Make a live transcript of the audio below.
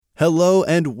Hello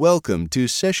and welcome to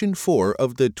Session 4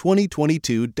 of the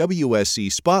 2022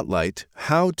 WSC Spotlight,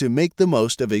 How to Make the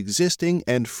Most of Existing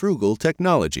and Frugal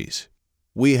Technologies.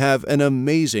 We have an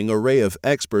amazing array of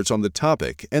experts on the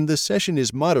topic, and the session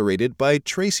is moderated by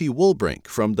Tracy Woolbrink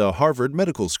from the Harvard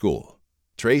Medical School.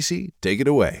 Tracy, take it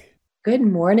away. Good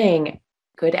morning,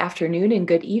 good afternoon, and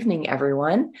good evening,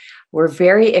 everyone. We're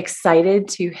very excited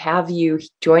to have you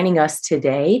joining us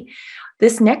today.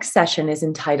 This next session is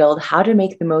entitled How to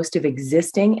Make the Most of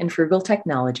Existing and Frugal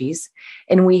Technologies.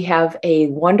 And we have a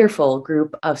wonderful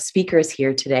group of speakers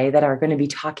here today that are going to be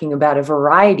talking about a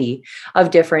variety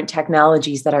of different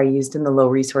technologies that are used in the low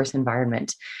resource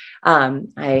environment.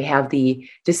 I have the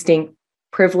distinct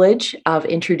privilege of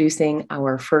introducing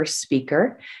our first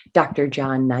speaker, Dr.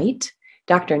 John Knight.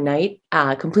 Dr. Knight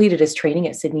completed his training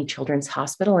at Sydney Children's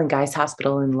Hospital and Guy's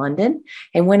Hospital in London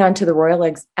and went on to the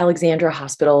Royal Alexandra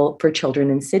Hospital for Children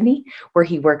in Sydney, where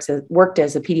he worked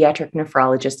as a pediatric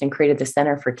nephrologist and created the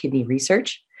Center for Kidney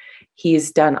Research.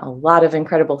 He's done a lot of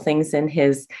incredible things in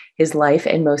his life,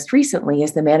 and most recently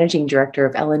is the managing director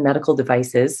of Ellen Medical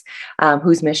Devices,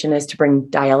 whose mission is to bring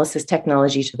dialysis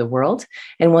technology to the world,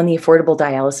 and won the Affordable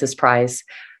Dialysis Prize.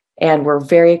 And we're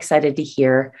very excited to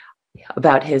hear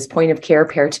about his point-of-care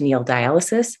peritoneal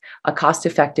dialysis, a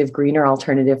cost-effective, greener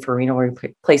alternative for renal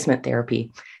replacement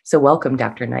therapy. So welcome,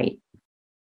 Dr. Knight.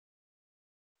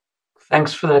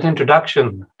 Thanks for that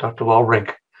introduction, Dr.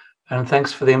 Woolbrink, and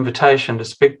thanks for the invitation to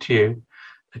speak to you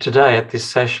today at this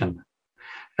session.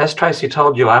 As Tracy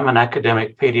told you, I'm an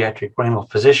academic pediatric renal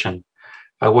physician.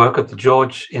 I work at the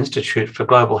George Institute for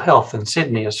Global Health in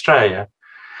Sydney, Australia,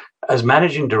 as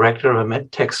managing director of a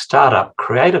medtech startup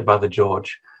created by the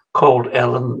George called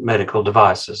Ellen Medical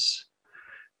Devices.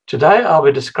 Today, I'll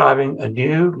be describing a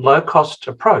new low-cost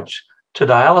approach to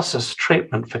dialysis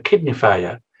treatment for kidney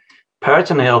failure,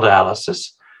 peritoneal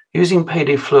dialysis, using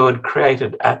PD fluid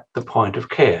created at the point of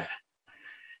care.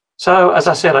 So, as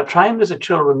I said, I trained as a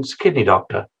children's kidney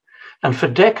doctor, and for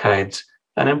decades,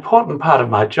 an important part of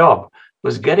my job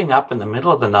was getting up in the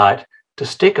middle of the night to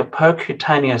stick a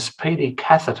percutaneous PD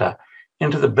catheter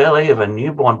into the belly of a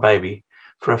newborn baby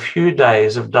for a few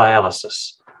days of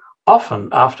dialysis, often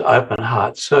after open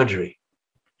heart surgery.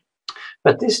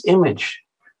 But this image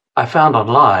I found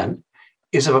online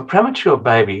is of a premature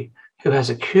baby who has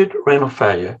acute renal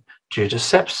failure due to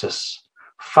sepsis,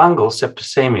 fungal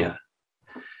septicemia,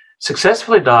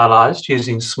 successfully dialyzed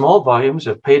using small volumes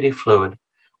of PD fluid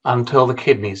until the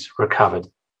kidneys recovered.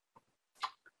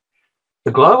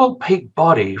 The global peak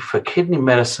body for kidney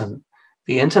medicine,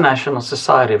 the International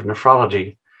Society of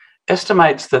Nephrology,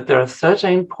 estimates that there are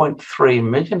 13.3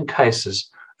 million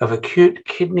cases of acute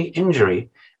kidney injury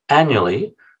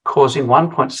annually, causing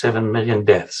 1.7 million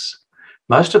deaths.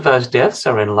 Most of those deaths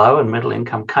are in low and middle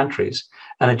income countries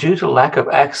and are due to lack of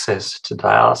access to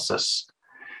dialysis.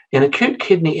 In acute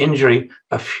kidney injury,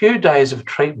 a few days of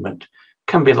treatment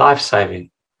can be life-saving.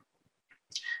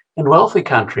 In wealthy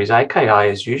countries, AKI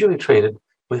is usually treated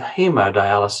with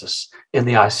hemodialysis in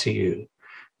the ICU.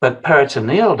 But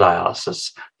peritoneal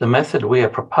dialysis, the method we are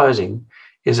proposing,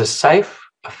 is a safe,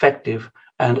 effective,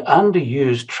 and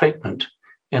underused treatment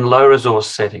in low-resource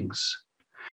settings.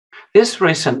 This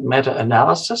recent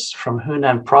meta-analysis from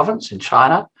Hunan province in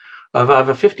China of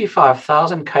over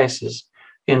 55,000 cases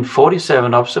in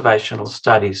 47 observational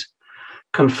studies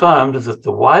confirmed that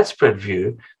the widespread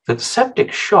view that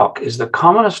septic shock is the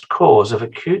commonest cause of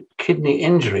acute kidney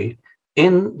injury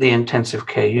in the intensive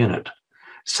care unit.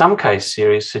 Some case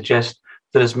series suggest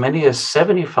that as many as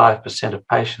 75% of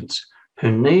patients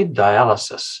who need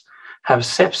dialysis have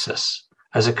sepsis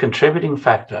as a contributing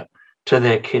factor to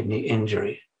their kidney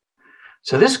injury.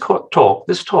 So this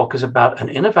talk is about an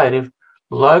innovative,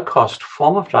 low-cost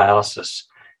form of dialysis,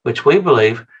 which we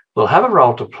believe will have a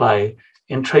role to play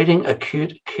in treating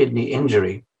acute kidney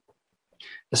injury,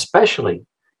 especially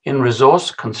in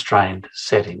resource-constrained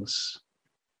settings.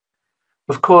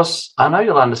 Of course, I know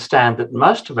you'll understand that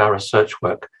most of our research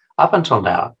work up until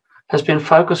now has been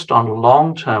focused on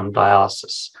long-term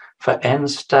dialysis for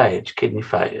end-stage kidney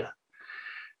failure.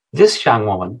 This young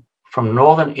woman from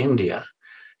northern India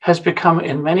has become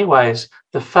in many ways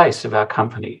the face of our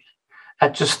company.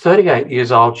 At just 38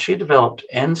 years old, she developed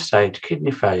end-stage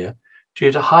kidney failure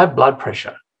due to high blood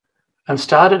pressure and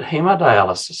started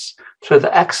hemodialysis through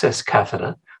the access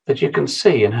catheter that you can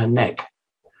see in her neck.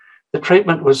 The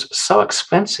treatment was so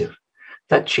expensive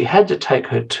that she had to take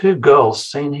her two girls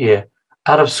seen here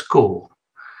out of school.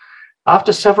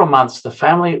 After several months, the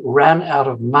family ran out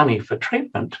of money for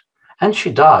treatment and she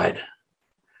died.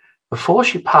 Before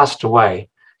she passed away,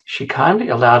 she kindly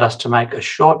allowed us to make a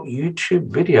short YouTube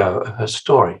video of her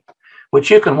story, which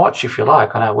you can watch if you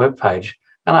like on our webpage,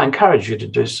 and I encourage you to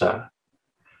do so.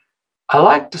 I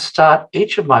like to start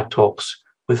each of my talks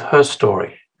with her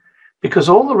story, because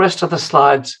all the rest of the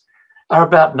slides are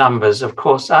about numbers. Of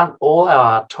course, aren't all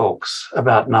our talks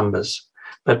about numbers,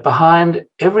 but behind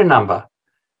every number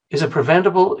is a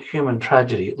preventable human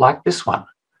tragedy like this one.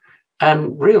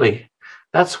 And really,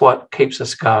 that's what keeps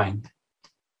us going.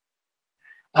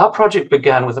 Our project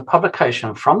began with a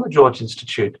publication from the George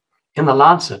Institute in The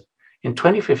Lancet in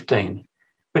 2015,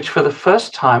 which for the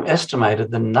first time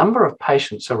estimated the number of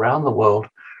patients around the world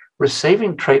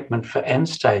receiving treatment for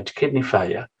end-stage kidney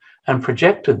failure and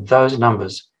projected those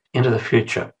numbers into the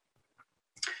future.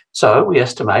 So we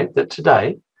estimate that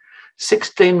today,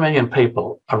 16 million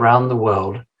people around the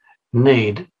world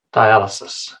need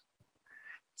dialysis.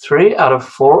 3 out of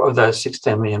 4 of those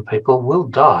 16 million people will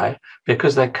die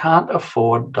because they can't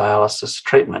afford dialysis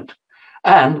treatment.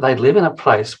 And they live in a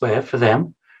place where, for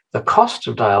them, the cost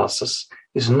of dialysis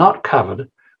is not covered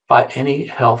by any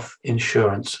health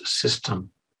insurance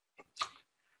system.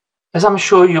 As I'm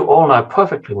sure you all know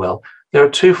perfectly well, there are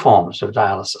 2 forms of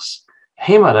dialysis.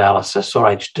 Hemodialysis, or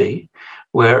HD,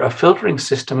 where a filtering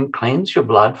system cleans your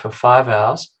blood for 5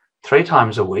 hours, 3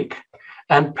 times a week,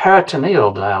 and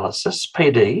peritoneal dialysis,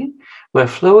 PD, where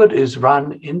fluid is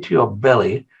run into your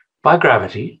belly by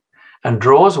gravity and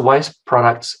draws waste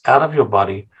products out of your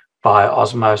body by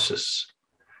osmosis.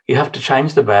 You have to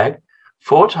change the bag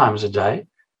 4 times a day,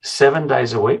 7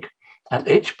 days a week, and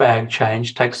each bag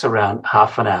change takes around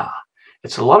half an hour.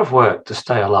 It's a lot of work to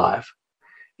stay alive.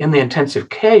 In the intensive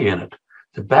care unit,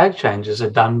 the bag changes are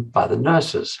done by the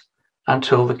nurses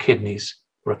until the kidneys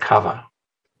recover.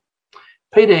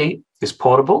 PD is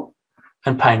portable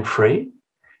and pain-free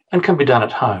and can be done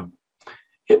at home.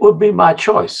 It would be my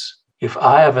choice if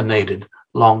I ever needed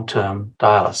long-term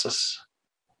dialysis.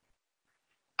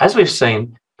 As we've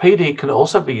seen, PD can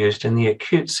also be used in the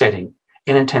acute setting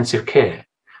in intensive care,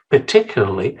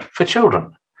 particularly for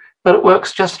children, but it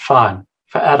works just fine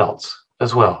for adults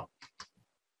as well.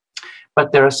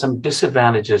 But there are some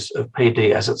disadvantages of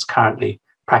PD as it's currently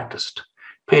practiced.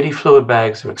 PD fluid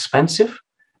bags are expensive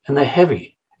and they're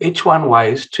heavy. Each one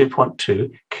weighs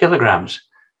 2.2 kilograms,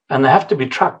 and they have to be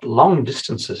trucked long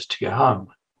distances to your home.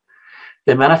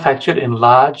 They're manufactured in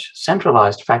large,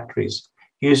 centralized factories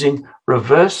using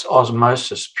reverse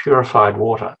osmosis purified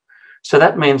water. So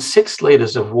that means 6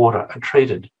 litres of water are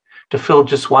treated to fill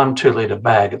just 1 2-litre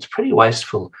bag. It's pretty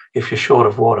wasteful if you're short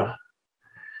of water.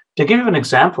 To give you an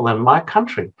example, in my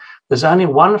country, there's only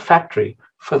 1 factory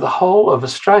for the whole of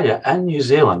Australia and New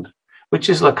Zealand, which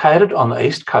is located on the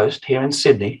east coast here in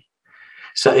Sydney.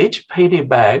 So each PD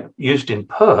bag used in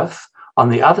Perth, on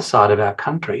the other side of our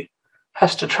country,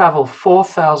 has to travel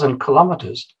 4,000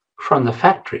 kilometres from the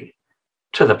factory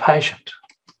to the patient.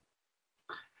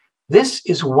 This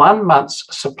is 1 month's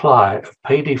supply of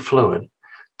PD fluid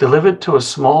delivered to a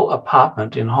small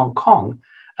apartment in Hong Kong.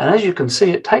 And as you can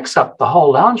see, it takes up the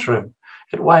whole lounge room.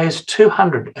 It weighs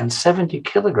 270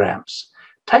 kilograms,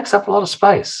 takes up a lot of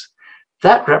space.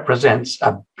 That represents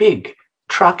a big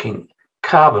trucking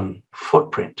carbon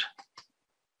footprint.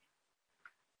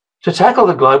 To tackle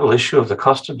the global issue of the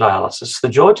cost of dialysis, the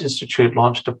George Institute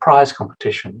launched a prize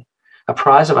competition, a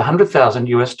prize of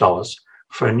 $100,000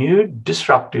 for a new,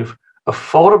 disruptive,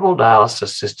 affordable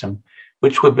dialysis system,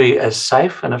 which would be as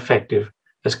safe and effective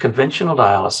as conventional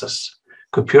dialysis,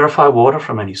 could purify water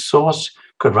from any source,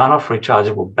 could run off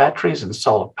rechargeable batteries and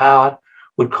solar power,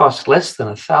 would cost less than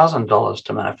 $1,000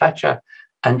 to manufacture,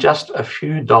 and just a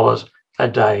few dollars a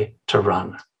day to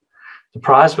run. The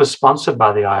prize was sponsored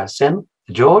by the ISN,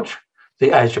 the George,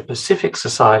 the Asia Pacific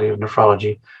Society of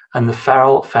Nephrology, and the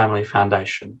Farrell Family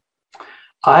Foundation.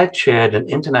 I chaired an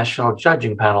international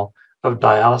judging panel of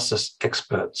dialysis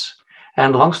experts.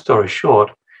 And long story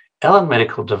short, Ellen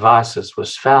Medical Devices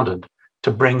was founded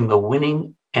to bring the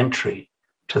winning entry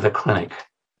to the clinic.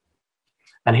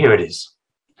 And here it is,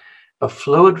 a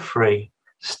fluid-free,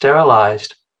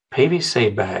 sterilized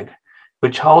PVC bag,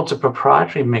 which holds a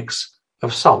proprietary mix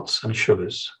of salts and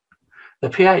sugars. The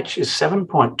pH is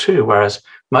 7.2, whereas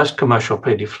most commercial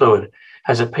PD fluid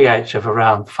has a pH of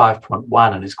around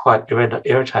 5.1 and is quite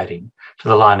irritating to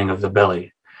the lining of the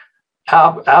belly.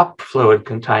 Our fluid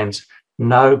contains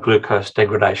no glucose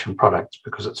degradation products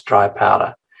because it's dry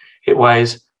powder. It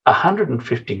weighs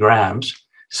 150 grams,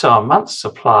 so a month's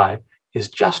supply is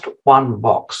just 1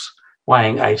 box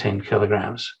weighing 18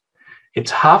 kilograms. It's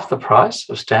half the price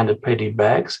of standard PD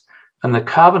bags, and the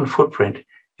carbon footprint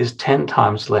is 10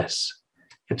 times less.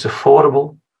 It's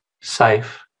affordable,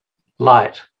 safe,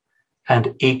 light,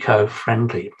 and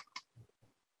eco-friendly.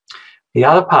 The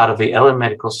other part of the Ellen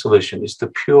Medical solution is the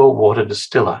pure water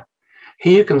distiller.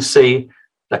 Here you can see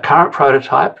the current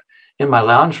prototype in my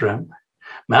lounge room,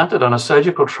 mounted on a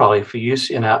surgical trolley for use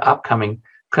in our upcoming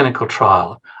clinical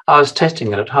trial. I was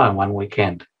testing it at home one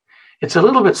weekend. It's a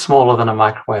little bit smaller than a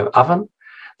microwave oven.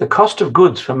 The cost of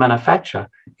goods for manufacture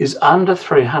is under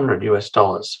 $300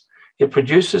 US. It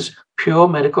produces pure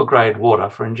medical grade water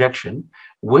for injection,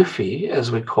 Wi-Fi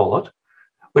as we call it,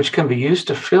 which can be used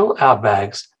to fill our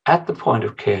bags at the point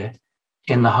of care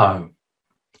in the home.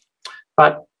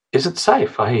 But is it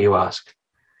safe, I hear you ask?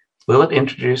 Will it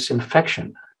introduce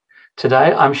infection?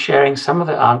 Today, I'm sharing some of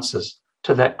the answers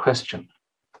to that question.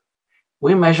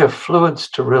 We measure fluid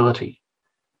sterility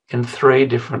in 3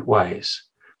 different ways.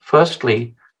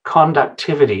 Firstly,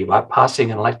 conductivity by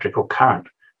passing an electrical current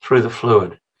through the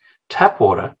fluid. Tap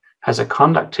water has a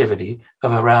conductivity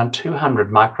of around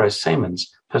 200 microsiemens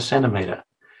per centimetre.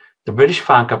 The British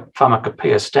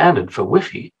Pharmacopoeia standard for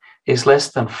Wi-Fi is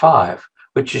less than 5,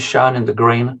 which is shown in the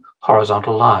green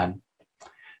horizontal line.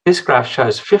 This graph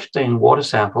shows 15 water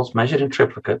samples measured in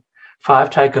triplicate, 5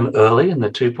 taken early in the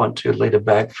 2.2 litre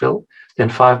bag fill, then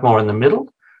 5 more in the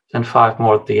middle, then 5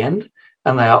 more at the end,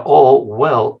 and they are all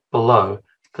well below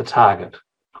the target.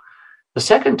 The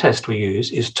second test we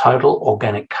use is total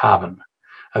organic carbon,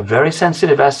 a very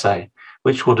sensitive assay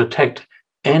which will detect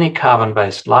any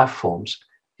carbon-based life forms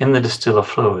in the distiller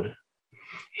fluid.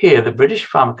 Here, the British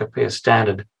Pharmacopoeia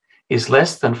standard is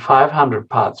less than 500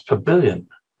 parts per billion.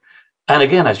 And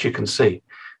again, as you can see,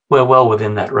 we're well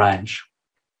within that range.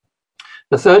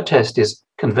 The third test is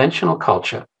conventional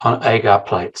culture on agar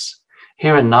plates.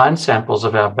 Here are 9 samples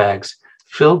of our bags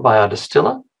filled by our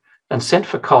distiller and sent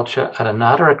for culture at a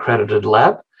NADA-accredited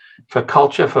lab for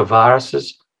culture for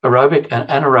viruses, aerobic and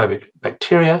anaerobic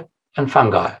bacteria and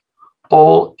fungi,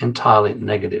 all entirely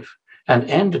negative. And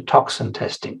endotoxin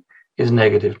testing is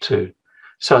negative too.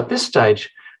 So at this stage,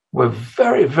 we're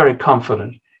very, very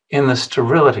confident in the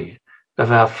sterility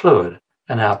of our fluid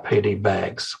and our PD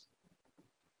bags.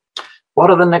 What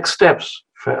are the next steps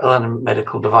for L&M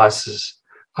Medical Devices?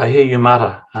 I hear you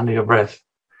mutter under your breath.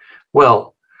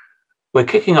 Well, we're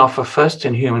kicking off a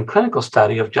first-in-human clinical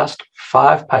study of just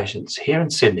 5 patients here in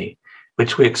Sydney,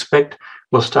 which we expect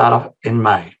will start off in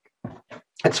May.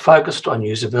 It's focused on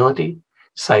usability,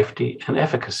 safety, and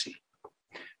efficacy.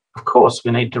 Of course,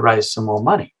 we need to raise some more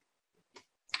money.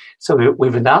 So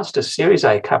we've announced a Series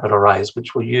A capital raise,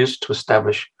 which we'll use to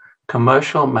establish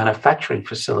commercial manufacturing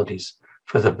facilities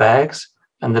for the bags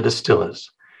and the distillers.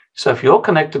 So if you're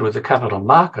connected with the capital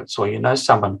markets or you know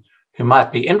someone who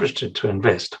might be interested to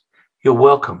invest, you're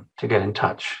welcome to get in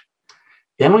touch.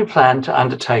 Then we plan to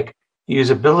undertake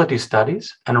usability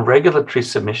studies and regulatory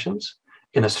submissions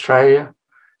in Australia,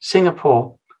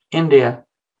 Singapore, India,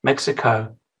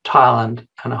 Mexico, Thailand,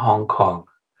 and Hong Kong.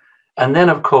 And then,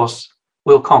 of course,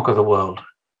 we'll conquer the world.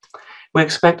 We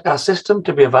expect our system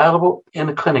to be available in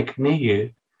a clinic near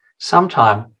you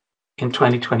sometime in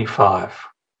 2025.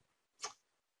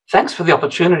 Thanks for the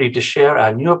opportunity to share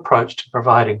our new approach to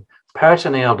providing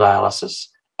peritoneal dialysis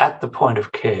at the point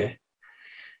of care.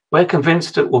 We're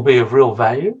convinced it will be of real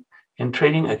value in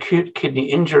treating acute kidney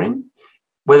injury,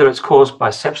 whether it's caused by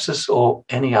sepsis or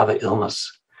any other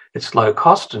illness. Its low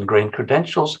cost and green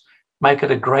credentials make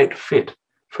it a great fit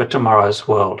for tomorrow's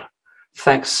world.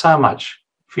 Thanks so much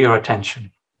for your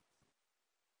attention.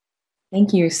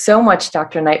 Thank you so much,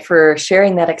 Dr. Knight, for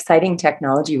sharing that exciting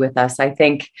technology with us. I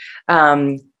think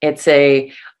it's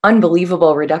an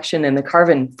unbelievable reduction in the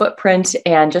carbon footprint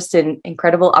and just an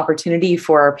incredible opportunity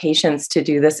for our patients to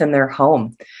do this in their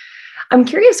home. I'm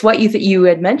curious what you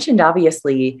had mentioned,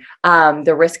 obviously,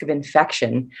 the risk of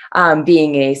infection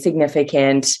being a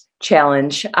significant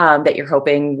challenge that you're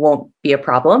hoping won't be a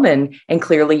problem. And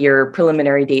clearly your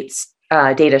preliminary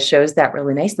data shows that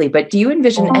really nicely. But do you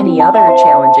envision any other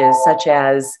challenges, such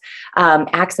as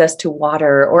access to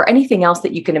water or anything else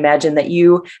that you can imagine that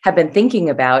you have been thinking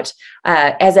about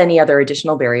as any other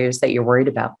additional barriers that you're worried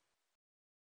about?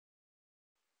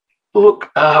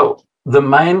 Look, the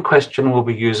main question will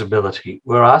be usability.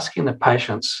 We're asking the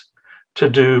patients to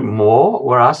do more.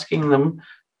 We're asking them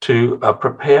to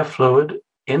prepare fluid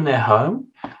in their home,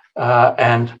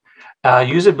 and our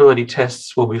usability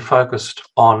tests will be focused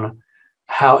on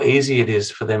how easy it is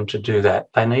for them to do that.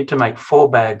 They need to make 4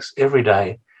 bags every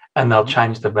day, and they'll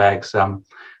change the bags.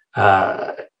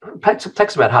 It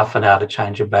takes about half an hour to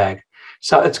change a bag.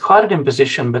 So it's quite an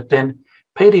imposition, but then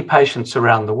PD patients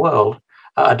around the world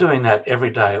are doing that every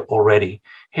day already.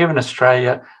 Here in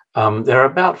Australia, there are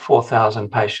about 4,000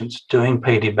 patients doing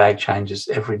PD bag changes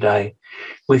every day.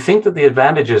 We think that the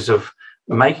advantages of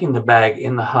making the bag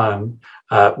in the home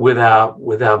with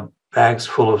our bags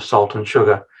full of salt and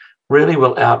sugar really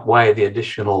will outweigh the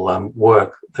additional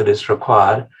work that is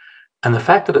required. And the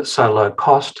fact that it's so low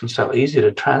cost and so easy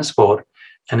to transport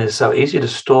and is so easy to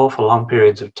store for long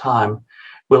periods of time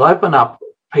will open up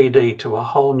PD to a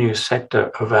whole new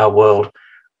sector of our world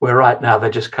where right now they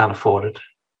just can't afford it.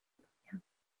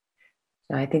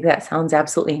 I think that sounds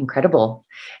absolutely incredible.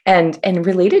 And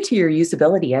related to your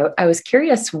usability, I was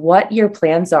curious what your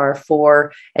plans are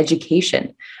for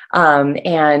education,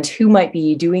 and who might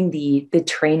be doing the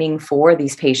training for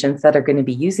these patients that are going to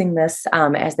be using this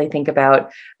as they think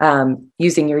about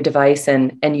using your device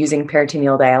and using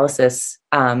peritoneal dialysis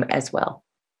as well.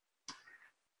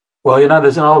 Well, you know,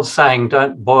 there's an old saying,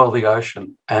 don't boil the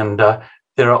ocean. And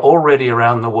there are already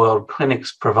around the world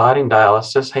clinics providing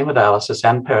dialysis, hemodialysis,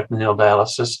 and peritoneal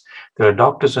dialysis. There are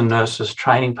doctors and nurses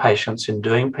training patients in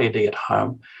doing PD at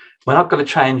home. We're not going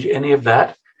to change any of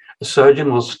that. A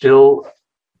surgeon will still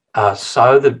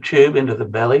sew the tube into the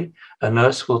belly. A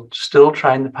nurse will still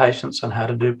train the patients on how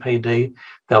to do PD.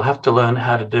 They'll have to learn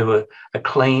how to do a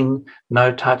clean,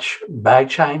 no-touch bag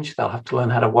change. They'll have to learn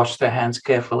how to wash their hands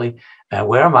carefully and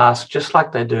wear a mask just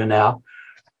like they do now.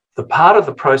 The part of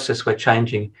the process we're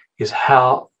changing is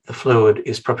how the fluid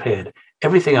is prepared.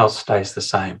 Everything else stays the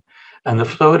same. And the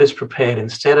fluid is prepared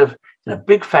instead of in a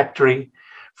big factory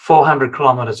 400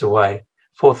 kilometres away,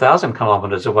 4,000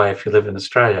 kilometres away if you live in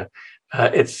Australia.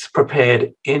 It's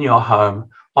prepared in your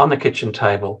home on the kitchen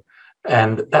table.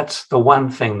 And that's the one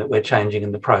thing that we're changing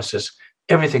in the process.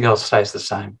 Everything else stays the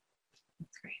same.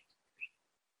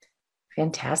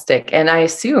 Fantastic. And I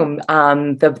assume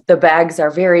the bags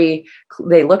are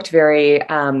they looked very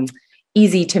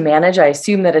easy to manage. I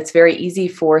assume that it's very easy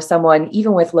for someone,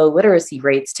 even with low literacy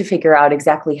rates, to figure out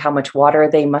exactly how much water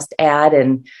they must add.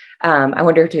 And I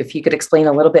wondered if you could explain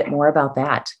a little bit more about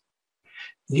that.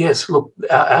 Yes, look,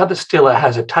 our distiller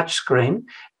has a touch screen,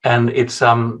 and it's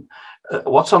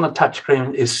what's on the touch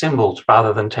screen is symbols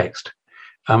rather than text.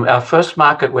 Our first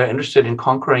market we're interested in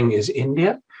conquering is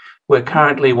India, where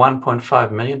currently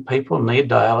 1.5 million people need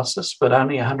dialysis, but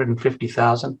only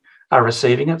 150,000 are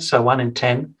receiving it. So 1 in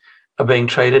 10 are being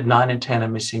treated, 9 in 10 are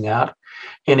missing out.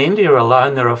 In India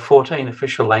alone, there are 14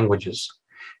 official languages.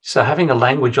 So having a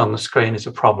language on the screen is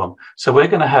a problem. So we're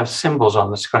going to have symbols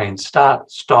on the screen, start,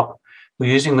 stop.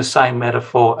 We're using the same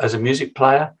metaphor as a music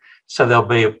player. So there'll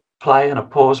be a play and a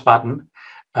pause button.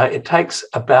 It takes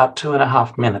about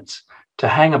 2.5 minutes to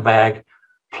hang a bag,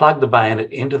 plug the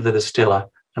bayonet into the distiller,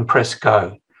 and press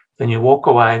go. Then you walk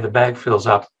away, the bag fills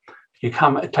up.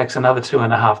 It takes another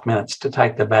 2.5 minutes to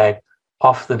take the bag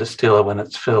off the distiller when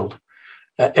it's filled.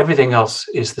 Everything else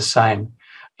is the same.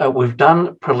 We've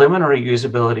done preliminary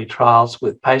usability trials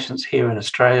with patients here in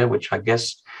Australia, which I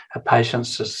guess are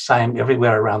patients the same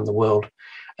everywhere around the world.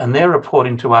 And they're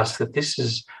reporting to us that this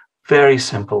is very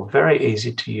simple, very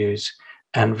easy to use,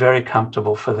 and very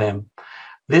comfortable for them.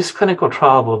 This clinical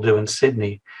trial we'll do in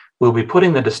Sydney, we'll be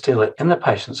putting the distiller in the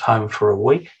patient's home for a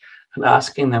week and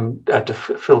asking them to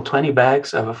fill 20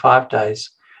 bags over 5 days.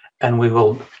 And we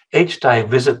will each day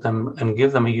visit them and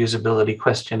give them a usability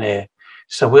questionnaire.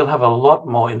 So we'll have a lot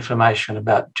more information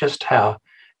about just how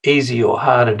easy or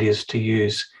hard it is to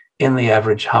use in the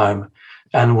average home.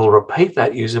 And we'll repeat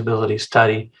that usability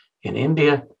study in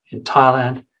India, in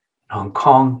Thailand, in Hong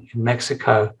Kong, in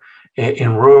Mexico,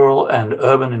 in rural and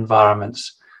urban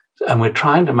environments. And we're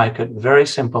trying to make it very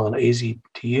simple and easy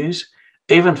to use,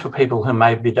 even for people who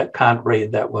maybe can't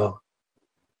read that well.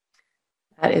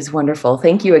 That is wonderful.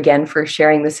 Thank you again for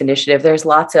sharing this initiative. There's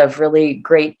lots of really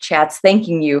great chats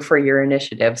thanking you for your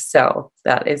initiative. So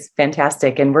that is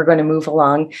fantastic. And we're going to move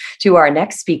along to our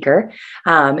next speaker.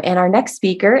 And our next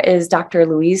speaker is Dr.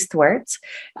 Louise Thwerts.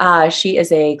 She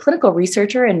is a clinical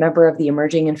researcher and member of the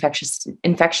Emerging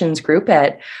Infections Group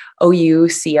at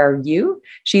OUCRU.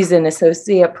 She's an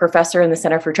associate professor in the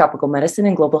Center for Tropical Medicine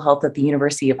and Global Health at the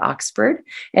University of Oxford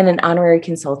and an honorary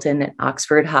consultant at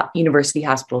Oxford University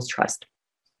Hospitals Trust.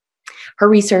 Her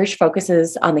research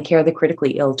focuses on the care of the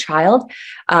critically ill child,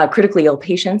 critically ill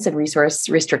patients in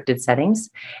resource-restricted settings,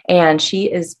 and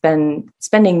she has been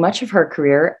spending much of her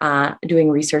career doing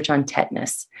research on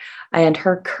tetanus. And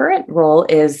her current role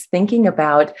is thinking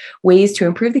about ways to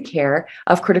improve the care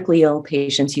of critically ill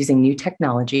patients using new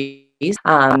technologies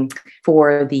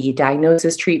for the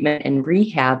diagnosis, treatment, and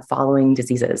rehab following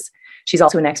diseases. She's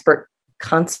also an expert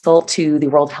consult to the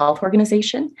World Health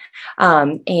Organization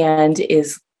and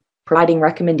is providing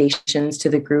recommendations to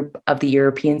the group of the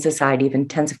European Society of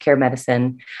Intensive Care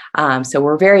Medicine. So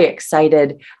we're very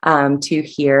excited to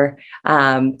hear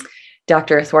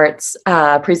Dr. Thwerts'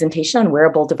 presentation on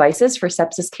wearable devices for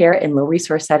sepsis care in low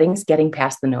resource settings, getting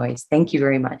past the noise. Thank you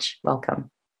very much.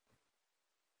 Welcome.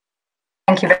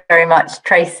 Thank you very much,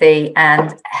 Tracy,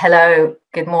 and hello,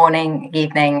 good morning,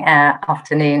 evening,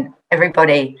 afternoon,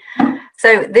 everybody.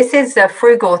 So this is a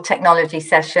Frugal Technology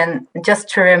session, just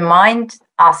to remind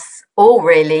us all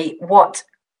really what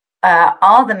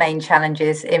are the main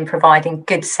challenges in providing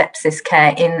good sepsis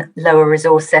care in lower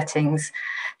resource settings.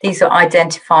 These are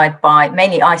identified by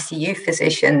mainly ICU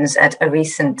physicians at a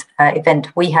recent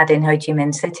event we had in Ho Chi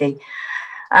Minh City.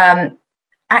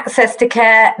 Access to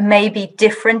care may be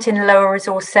different in lower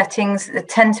resource settings. There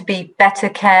tend to be better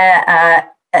care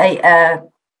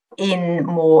in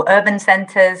more urban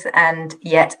centres, and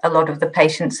yet a lot of the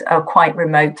patients are quite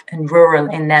remote and rural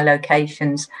in their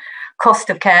locations. Cost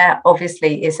of care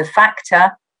obviously is a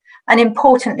factor. And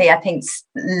importantly, I think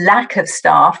lack of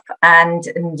staff and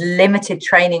limited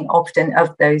training often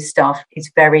of those staff is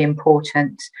very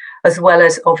important, as well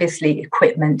as obviously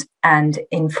equipment and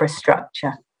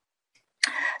infrastructure.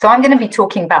 So I'm going to be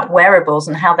talking about wearables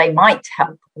and how they might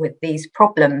help with these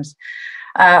problems.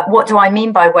 What do I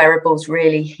mean by wearables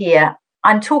really here?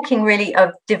 I'm talking really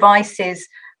of devices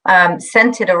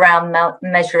centered around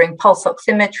measuring pulse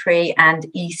oximetry and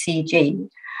ECG.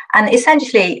 And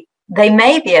essentially, they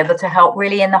may be able to help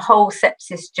really in the whole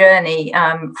sepsis journey,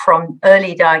 from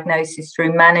early diagnosis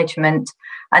through management,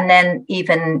 and then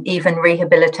even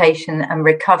rehabilitation and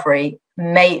recovery,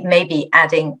 maybe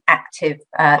adding active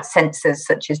sensors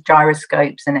such as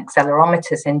gyroscopes and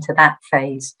accelerometers into that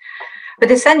phase.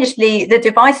 But essentially, the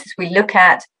devices we look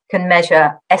at can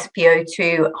measure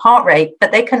SpO2 heart rate,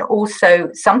 but they can also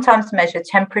sometimes measure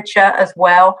temperature as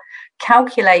well,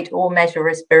 calculate or measure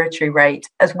respiratory rate,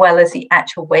 as well as the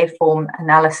actual waveform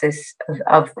analysis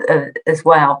as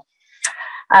well.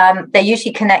 They're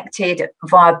usually connected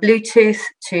via Bluetooth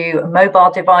to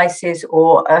mobile devices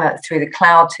or through the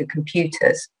cloud to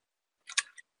computers.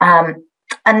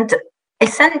 And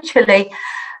essentially,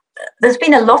 there's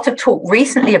been a lot of talk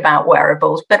recently about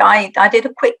wearables, but I did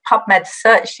a quick PubMed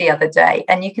search the other day,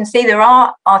 and you can see there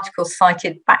are articles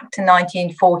cited back to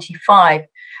 1945.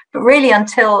 But really,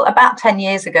 until about 10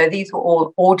 years ago, these were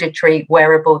all auditory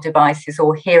wearable devices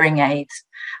or hearing aids.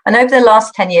 And over the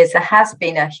last 10 years, there has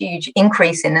been a huge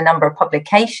increase in the number of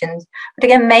publications, but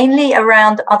again, mainly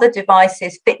around other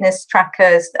devices, fitness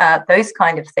trackers, those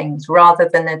kind of things, rather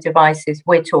than the devices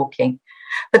we're talking.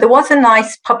 But there was a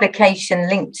nice publication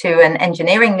linked to an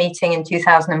engineering meeting in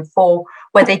 2004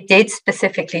 where they did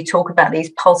specifically talk about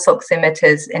these pulse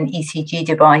oximeters and ECG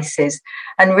devices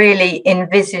and really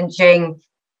envisaging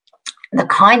the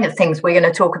kind of things we're going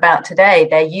to talk about today,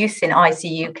 their use in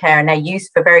ICU care and their use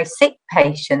for very sick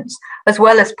patients, as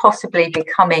well as possibly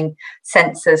becoming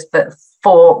sensors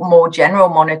for more general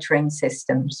monitoring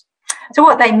systems. So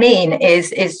what they mean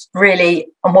is really,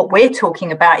 and what we're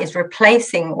talking about is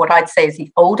replacing what I'd say is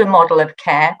the older model of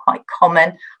care, quite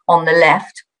common on the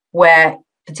left, where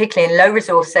particularly in low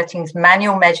resource settings,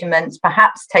 manual measurements,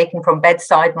 perhaps taken from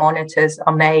bedside monitors,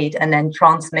 are made and then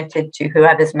transmitted to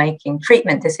whoever's making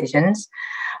treatment decisions,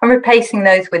 and replacing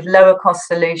those with lower cost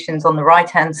solutions on the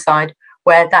right-hand side,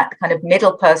 where that kind of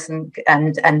middle person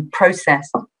and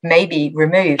process may be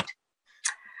removed.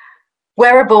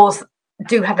 Wearables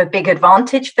do have a big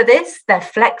advantage for this. They're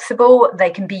flexible. They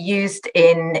can be used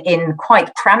in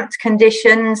quite cramped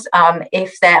conditions.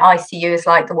 If their ICU is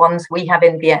like the ones we have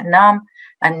in Vietnam,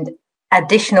 and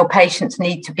additional patients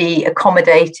need to be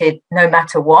accommodated no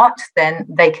matter what, then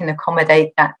they can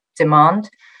accommodate that demand.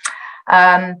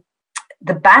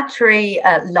 The battery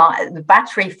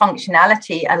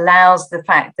functionality allows the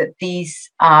fact that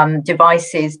these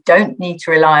devices don't need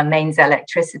to rely on mains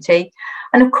electricity.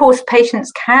 And of course,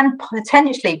 patients can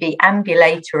potentially be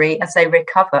ambulatory as they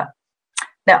recover.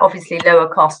 They're obviously lower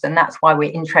cost, and that's why we're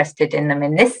interested in them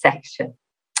in this section.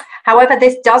 However,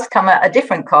 this does come at a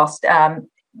different cost.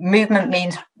 Movement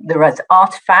means there is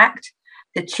artifact.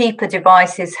 The cheaper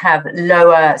devices have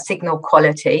lower signal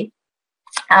quality.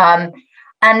 And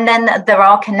then there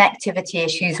are connectivity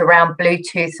issues around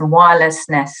Bluetooth and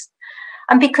wirelessness.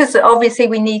 And because obviously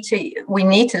we need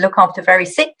to look after very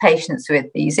sick patients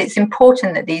with these, it's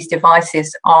important that these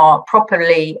devices are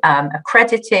properly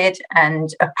accredited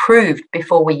and approved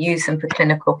before we use them for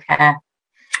clinical care.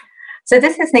 So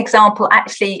this is an example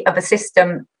actually of a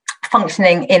system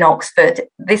functioning in Oxford.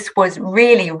 This was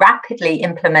really rapidly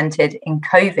implemented in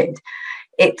COVID.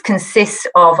 It consists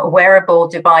of wearable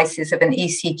devices of an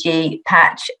ECG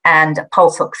patch and a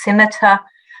pulse oximeter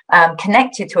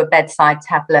connected to a bedside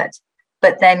tablet,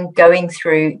 but then going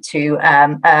through to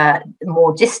a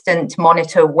more distant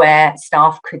monitor where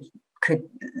staff could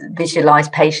visualize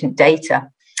patient data.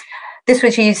 This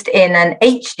was used in an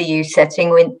HDU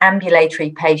setting with ambulatory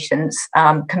patients.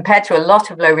 Compared to a lot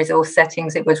of low resource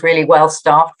settings, it was really well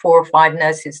staffed, 4 or 5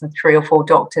 nurses and 3 or 4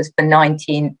 doctors for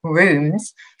 19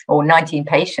 rooms or 19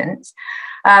 patients.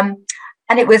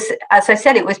 And it was, as I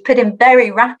said, it was put in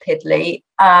very rapidly.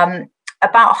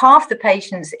 About half the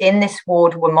patients in this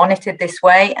ward were monitored this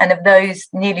way, and of those,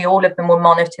 nearly all of them were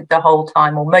monitored the whole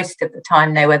time, or most of the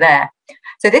time they were there.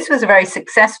 So this was a very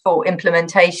successful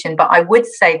implementation, but I would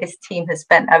say this team has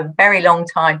spent a very long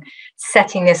time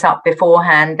setting this up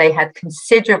beforehand. They had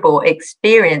considerable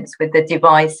experience with the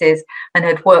devices and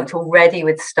had worked already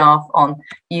with staff on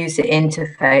user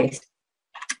interface.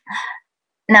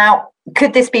 Now,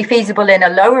 could this be feasible in a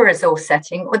lower resource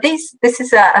setting? Well, this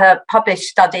is a published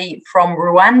study from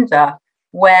Rwanda,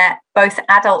 where both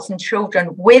adults and children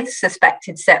with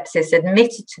suspected sepsis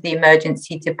admitted to the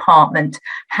emergency department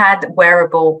had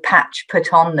wearable patch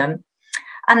put on them.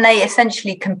 And they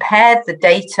essentially compared the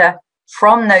data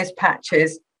from those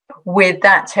patches with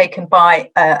that taken by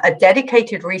a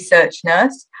dedicated research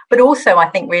nurse, but also, I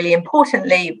think really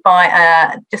importantly,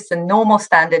 by just the normal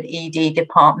standard ED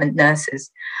department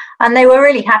nurses. And they were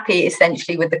really happy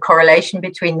essentially with the correlation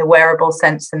between the wearable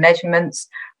sensor measurements.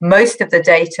 Most of the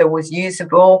data was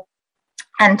usable.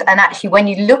 And actually, when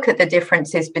you look at the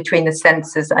differences between the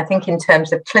sensors, I think in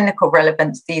terms of clinical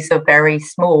relevance, these are very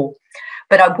small.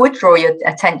 But I would draw your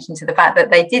attention to the fact that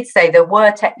they did say there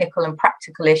were technical and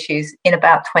practical issues in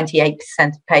about 28%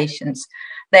 of patients.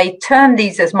 They term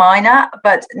these as minor,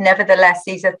 but nevertheless,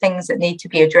 these are things that need to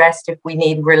be addressed if we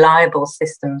need reliable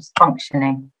systems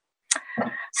functioning.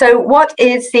 So what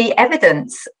is the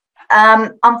evidence?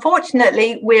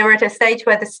 Unfortunately, we're at a stage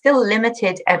where there's still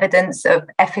limited evidence of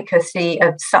efficacy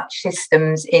of such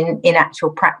systems in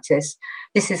actual practice.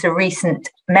 This is a recent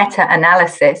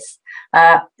meta-analysis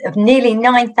of nearly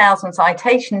 9,000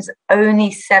 citations.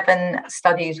 Only 7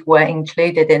 studies were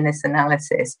included in this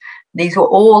analysis. These were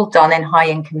all done in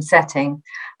high-income setting,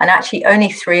 and actually only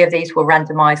 3 of these were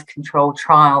randomized controlled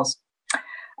trials.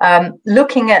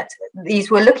 Looking at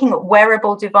these, we're looking at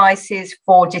wearable devices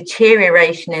for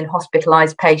deterioration in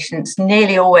hospitalized patients,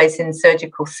 nearly always in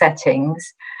surgical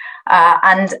settings.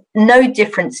 And no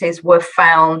differences were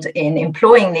found in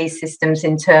employing these systems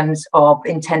in terms of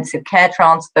intensive care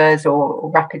transfers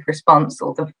or rapid response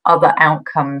or the other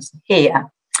outcomes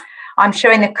here. I'm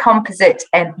showing a composite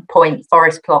endpoint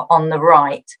forest plot on the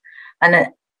right.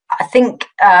 And I think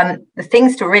the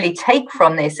things to really take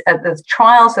from this are the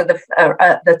trials are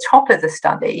at the top of the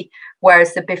study,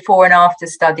 whereas the before and after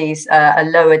studies are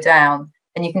lower down.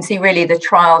 And you can see really the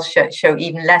trials show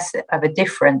even less of a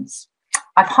difference.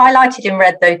 I've highlighted in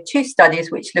red, though, 2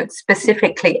 studies which look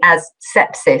specifically as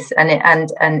sepsis and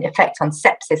an effect on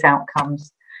sepsis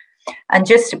outcomes. And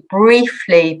just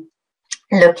briefly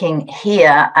looking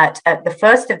here at the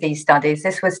first of these studies,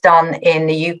 this was done in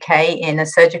the UK in a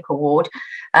surgical ward.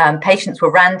 Patients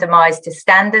were randomized to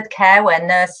standard care where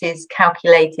nurses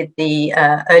calculated the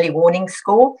early warning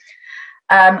score,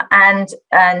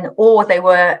 or they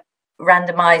were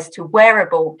randomized to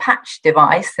wearable patch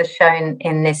device, as shown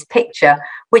in this picture,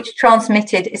 which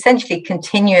transmitted essentially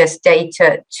continuous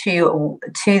data to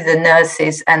the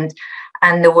nurses, and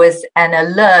there was an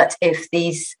alert if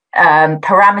these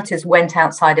parameters went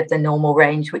outside of the normal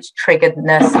range, which triggered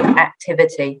nursing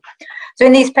activity. So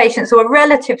in these patients, there were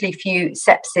relatively few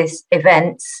sepsis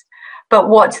events. But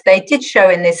what they did show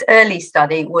in this early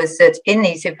study was that in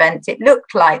these events, it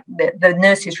looked like the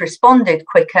nurses responded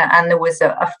quicker and there was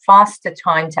a faster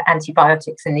time to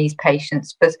antibiotics in these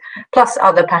patients, plus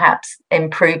other perhaps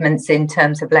improvements in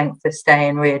terms of length of stay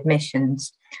and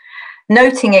readmissions.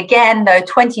 Noting again, though,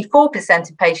 24%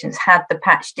 of patients had the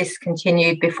patch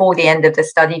discontinued before the end of the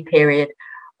study period,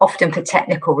 often for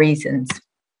technical reasons.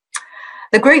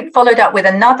 The group followed up with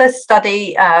another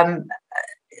study,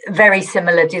 very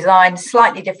similar design,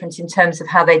 slightly different in terms of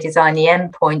how they design the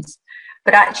endpoints.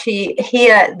 But actually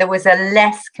here, there was a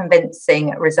less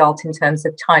convincing result in terms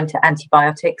of time to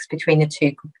antibiotics between the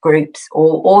 2 groups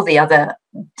or all the other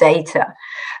data.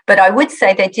 But I would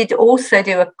say they did also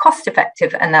do a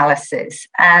cost-effective analysis.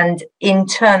 And in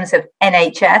terms of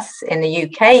NHS in the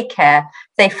UK care,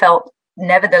 they felt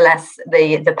nevertheless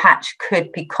the patch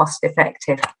could be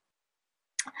cost-effective.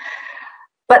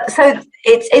 But so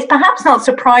it's perhaps not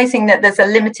surprising that there's a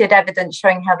limited evidence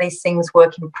showing how these things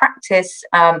work in practice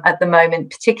at the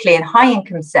moment, particularly in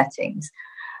high-income settings.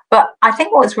 But I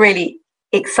think what's really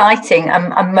exciting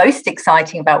and most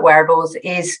exciting about wearables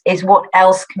is what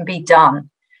else can be done.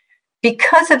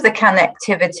 Because of the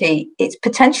connectivity, it's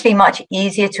potentially much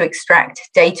easier to extract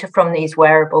data from these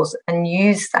wearables and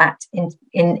use that in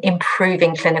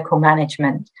improving clinical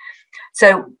management.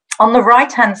 So On the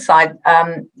right-hand side,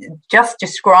 just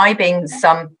describing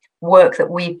some work that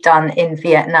we've done in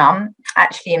Vietnam,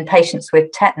 actually in patients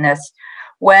with tetanus,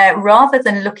 where rather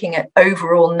than looking at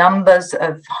overall numbers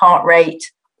of heart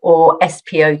rate or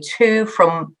SpO2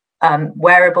 from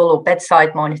wearable or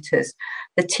bedside monitors,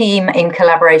 the team, in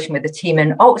collaboration with the team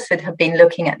in Oxford, have been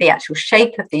looking at the actual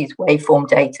shape of these waveform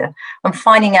data and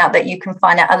finding out that you can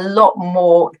find out a lot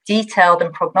more detailed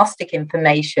and prognostic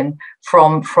information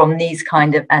from these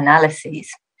kind of analyses.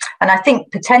 And I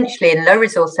think potentially in low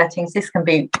resource settings, this can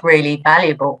be really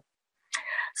valuable.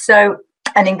 So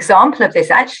an example of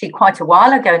this, actually quite a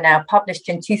while ago now, published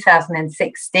in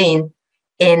 2016,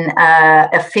 in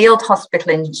a field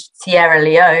hospital in Sierra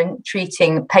Leone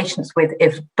treating patients with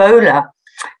Ebola,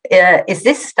 is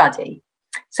this study.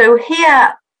 So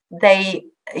here they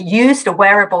used a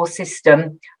wearable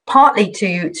system partly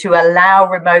to allow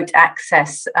remote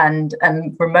access and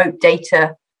remote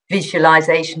data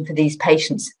visualization for these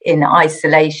patients in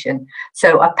isolation.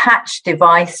 So a patch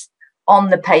device on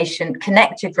the patient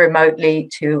connected remotely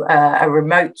to a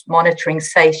remote monitoring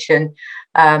station.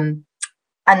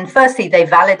 And firstly, they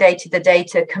validated the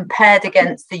data, compared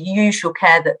against the usual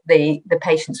care that the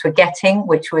patients were getting,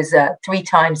 which was 3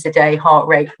 times a day heart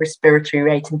rate, respiratory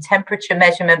rate, and temperature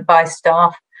measurement by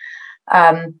staff.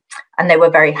 And they were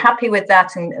very happy with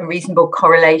that, and a reasonable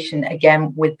correlation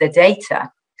again with the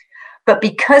data. But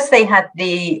because they had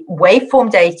the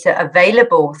waveform data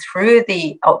available through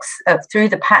the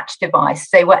patch device,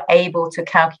 they were able to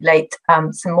calculate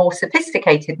some more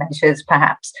sophisticated measures,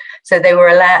 perhaps. So they were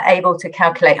able to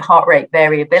calculate heart rate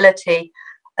variability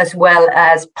as well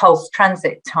as pulse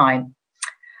transit time.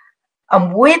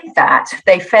 And with that,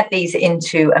 they fed these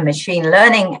into a machine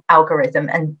learning algorithm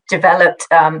and developed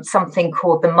something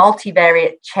called the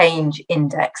multivariate change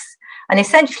index. And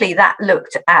essentially that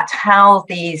looked at how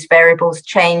these variables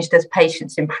changed as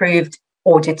patients improved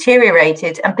or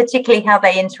deteriorated, and particularly how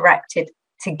they interacted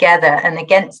together and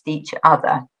against each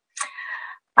other.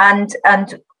 And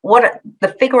what the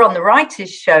figure on the right is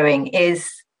showing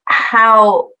is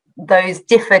how those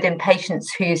differed in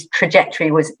patients whose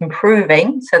trajectory was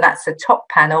improving. So that's the top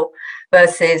panel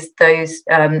versus those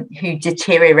who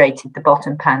deteriorated, the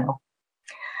bottom panel.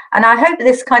 And I hope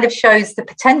this kind of shows the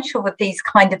potential of these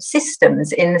kind of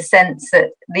systems, in the sense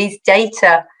that these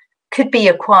data could be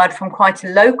acquired from quite a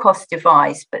low-cost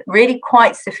device, but really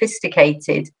quite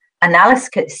sophisticated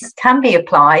analysis can be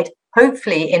applied,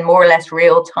 hopefully in more or less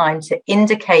real time, to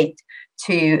indicate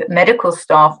to medical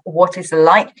staff what is the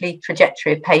likely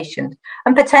trajectory of patient,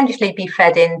 and potentially be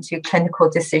fed into clinical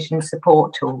decision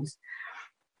support tools.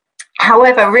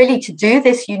 However, really to do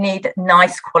this, you need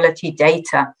nice quality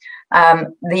data.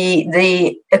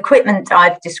 The equipment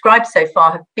I've described so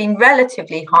far have been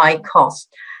relatively high cost,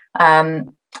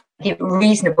 give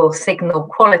reasonable signal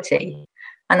quality.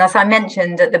 And as I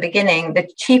mentioned at the beginning, the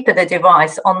cheaper the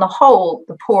device, on the whole,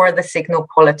 the poorer the signal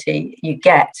quality you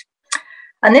get.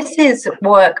 And this is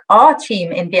work our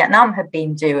team in Vietnam have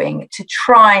been doing to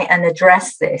try and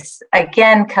address this,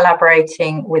 again,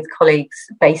 collaborating with colleagues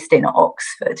based in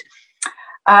Oxford.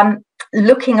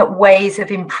 Looking at ways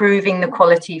of improving the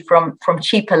quality from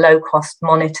cheaper low-cost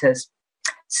monitors.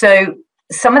 So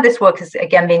some of this work has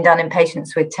again been done in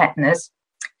patients with tetanus,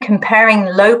 comparing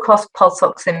low-cost pulse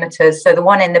oximeters. So the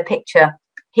one in the picture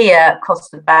here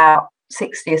costs about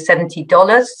 $60 or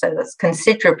 $70, so that's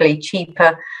considerably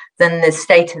cheaper than the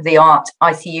state-of-the-art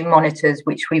ICU monitors,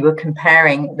 which we were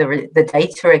comparing the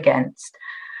data against.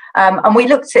 And we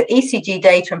looked at ECG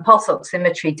data and pulse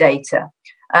oximetry data,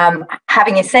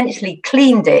 having essentially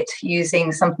cleaned it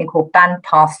using something called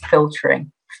bandpass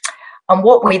filtering. And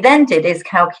what we then did is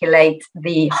calculate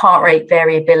the heart rate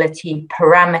variability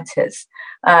parameters.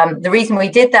 The reason we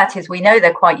did that is we know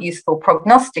they're quite useful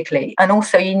prognostically, and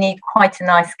also you need quite a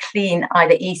nice clean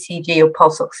either ECG or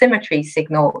pulse oximetry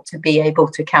signal to be able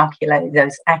to calculate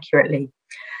those accurately.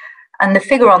 And the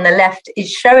figure on the left is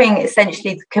showing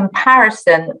essentially the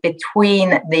comparison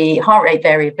between the heart rate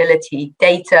variability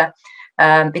data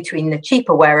between the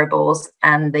cheaper wearables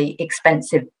and the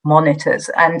expensive monitors.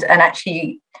 And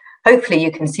actually, hopefully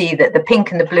you can see that the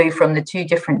pink and the blue from the two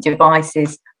different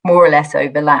devices more or less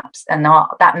overlaps, and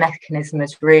that mechanism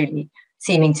is really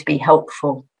seeming to be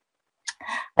helpful.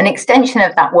 An extension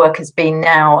of that work has been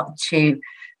now to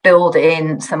build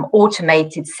in some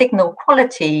automated signal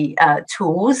quality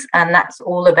tools, and that's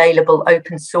all available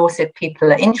open source if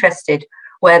people are interested,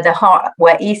 where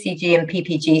ECG and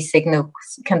PPG signals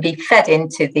can be fed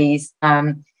into these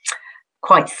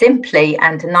quite simply,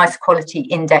 and a nice quality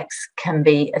index can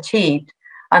be achieved.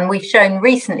 And we've shown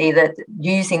recently that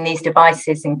using these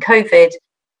devices in COVID,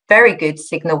 very good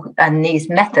signal, and these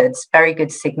methods, very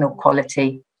good signal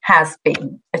quality has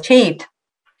been achieved.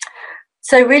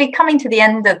 So really coming to the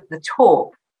end of the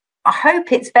talk, I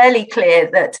hope it's fairly clear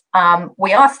that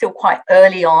we are still quite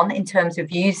early on in terms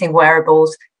of using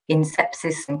wearables in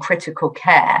sepsis and critical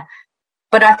care.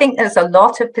 But I think there's a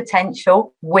lot of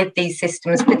potential with these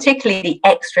systems, particularly the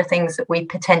extra things that we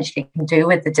potentially can do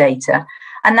with the data.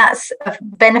 And that's of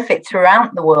benefit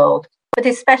throughout the world, but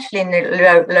especially in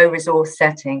the low resource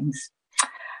settings.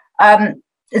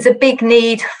 There's a big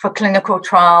need for clinical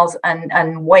trials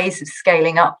and ways of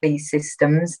scaling up these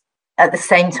systems, at the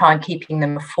same time keeping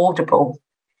them affordable.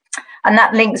 And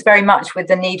that links very much with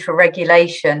the need for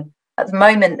regulation. At the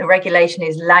moment, the regulation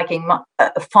is lagging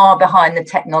far behind the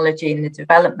technology and the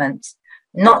development,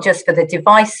 not just for the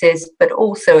devices, but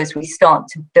also as we start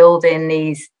to build in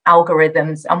these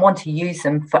algorithms and want to use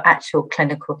them for actual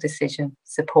clinical decision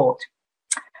support.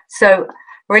 So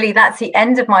really, that's the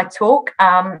end of my talk.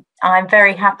 I'm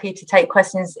very happy to take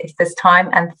questions if there's time,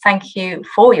 and thank you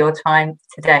for your time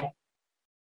today.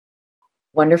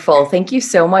 Wonderful. Thank you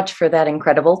so much for that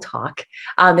incredible talk.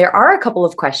 There are a couple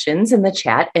of questions in the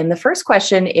chat, and the first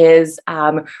question is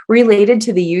related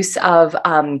to the use of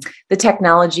the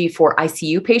technology for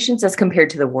ICU patients as compared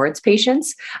to the wards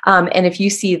patients. And if you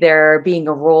see there being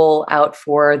a roll out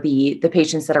for the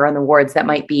patients that are on the wards that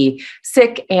might be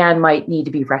sick and might need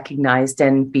to be recognized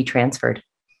and be transferred.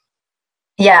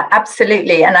 Yeah,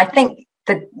 absolutely. And I think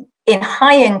that in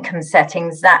high income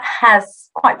settings, that has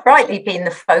quite rightly been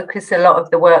the focus a lot of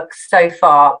the work so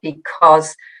far,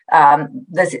 because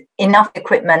there's enough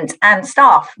equipment and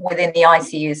staff within the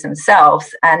ICUs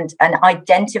themselves, and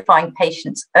identifying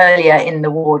patients earlier in the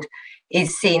ward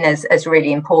is seen as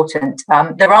really important.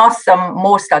 There are some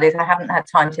more studies, I haven't had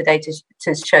time today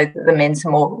to show them in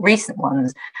some more recent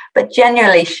ones, but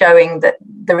generally showing that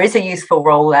there is a useful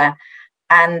role there.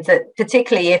 And that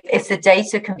particularly if the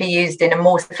data can be used in a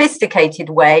more sophisticated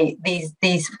way,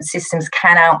 these systems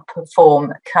can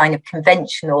outperform kind of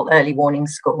conventional early warning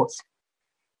scores.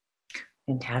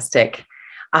 Fantastic.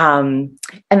 And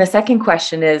the second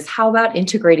question is, how about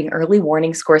integrating early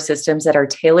warning score systems that are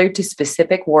tailored to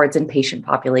specific wards and patient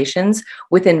populations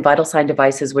within vital sign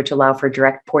devices, which allow for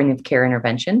direct point of care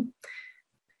intervention?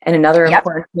 And another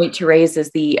important point to raise is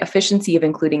the efficiency of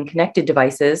including connected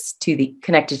devices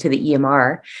connected to the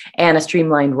EMR and a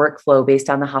streamlined workflow based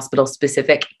on the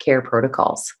hospital-specific care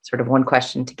protocols. Sort of one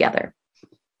question together.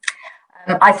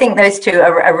 I think those two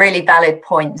are really valid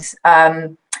points.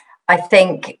 I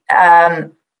think a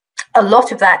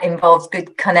lot of that involves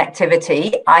good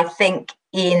connectivity. I think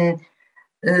in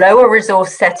lower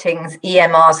resource settings,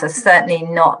 EMRs are certainly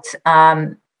not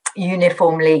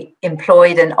uniformly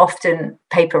employed, and often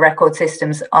paper record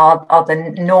systems are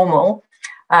the normal,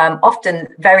 often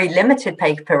very limited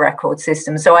paper record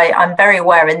systems. So I'm very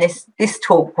aware in this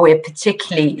talk we're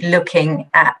particularly looking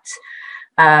at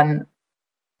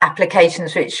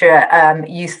applications which are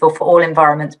useful for all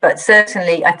environments, but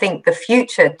certainly I think the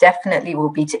future definitely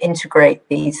will be to integrate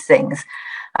these things.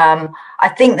 I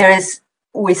think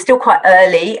we're still quite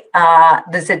early.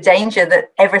 There's a danger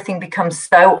that everything becomes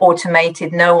so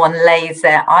automated, no one lays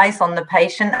their eyes on the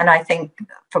patient. And I think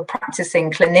for practicing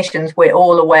clinicians, we're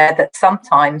all aware that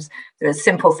sometimes there are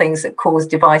simple things that cause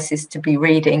devices to be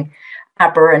reading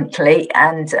aberrantly.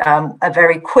 And a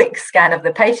very quick scan of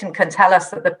the patient can tell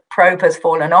us that the probe has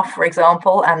fallen off, for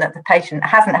example, and that the patient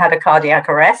hasn't had a cardiac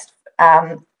arrest.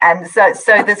 And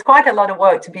so there's quite a lot of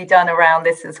work to be done around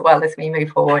this as well as we move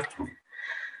forward.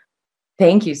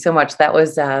 Thank you so much. That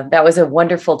was a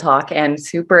wonderful talk, and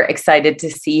super excited to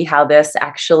see how this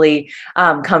actually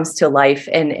comes to life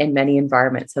in many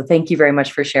environments. So thank you very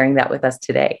much for sharing that with us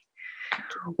today.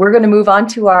 We're going to move on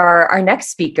to our next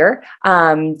speaker.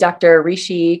 Dr.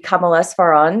 Rishi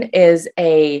Kamaleswaran is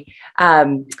a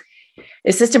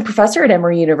assistant professor at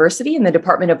Emory University in the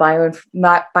Department of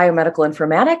Biomedical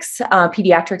Informatics,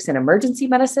 Pediatrics and Emergency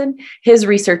Medicine. His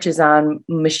research is on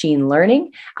machine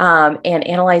learning and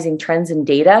analyzing trends in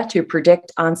data to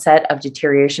predict onset of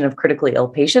deterioration of critically ill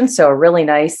patients. So a really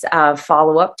nice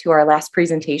follow-up to our last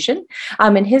presentation.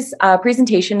 And his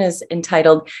presentation is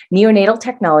entitled Neonatal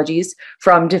Technologies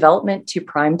from Development to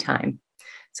Prime Time.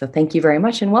 So thank you very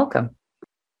much and welcome.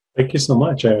 Thank you so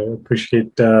much. I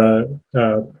appreciate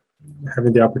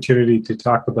having the opportunity to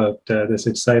talk about this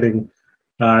exciting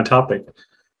topic.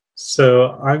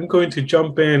 So I'm going to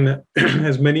jump in.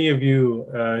 As many of you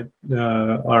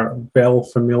are well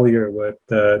familiar with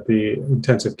the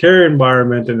intensive care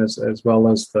environment, and as well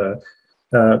as the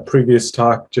previous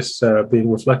talk just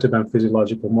being reflected on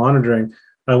physiological monitoring,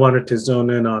 I wanted to zone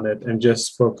in on it and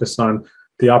just focus on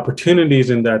the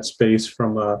opportunities in that space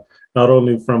from a not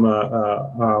only from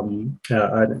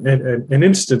an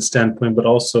instant standpoint, but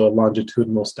also a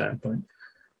longitudinal standpoint.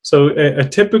 So a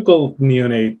typical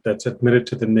neonate that's admitted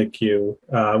to the NICU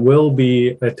will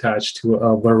be attached to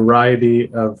a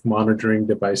variety of monitoring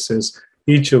devices,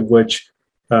 each of which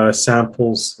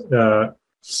samples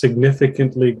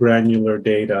significantly granular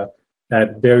data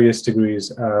at various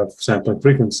degrees of sampling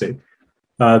frequency.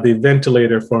 The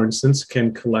ventilator, for instance,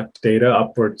 can collect data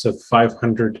upwards of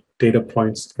 500 data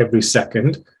points every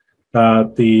second.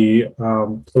 The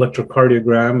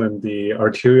electrocardiogram and the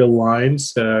arterial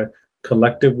lines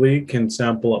collectively can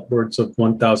sample upwards of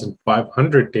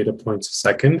 1,500 data points a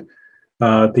second.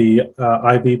 The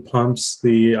IV pumps,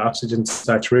 the oxygen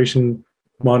saturation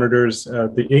monitors,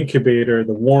 the incubator,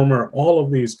 the warmer, all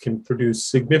of these can produce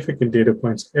significant data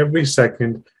points every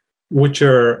second, which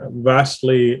are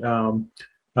vastly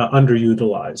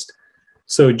underutilized.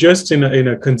 So just in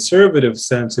a conservative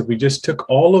sense, if we just took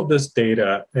all of this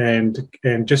data and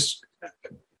just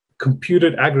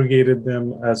computed, aggregated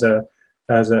them as a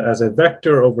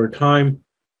vector over time,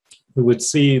 we would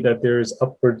see that there is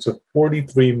upwards of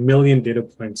 43 million data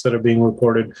points that are being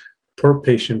recorded per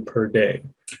patient per day.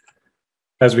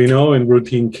 As we know, in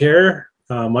routine care,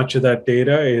 much of that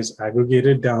data is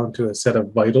aggregated down to a set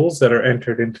of vitals that are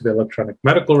entered into the electronic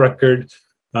medical record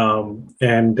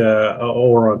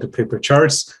or onto paper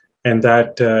charts, and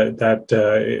that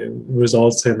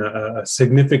results in a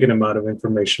significant amount of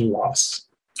information loss.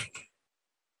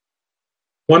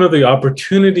 One of the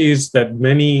opportunities that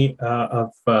many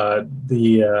of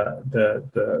the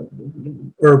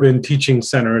urban teaching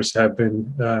centers have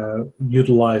been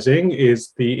utilizing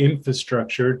is the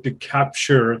infrastructure to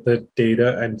capture the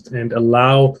data and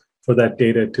allow for that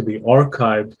data to be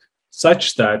archived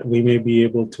such that we may be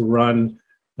able to run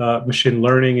machine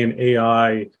learning and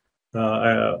AI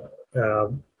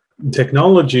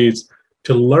technologies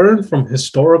to learn from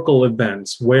historical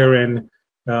events wherein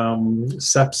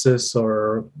sepsis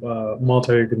or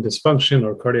multi-organ dysfunction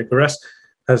or cardiac arrest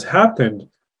has happened,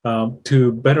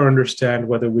 to better understand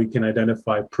whether we can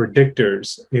identify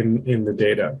predictors in the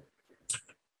data.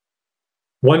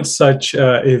 One such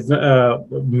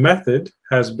method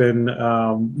has been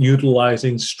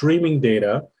utilizing streaming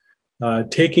data,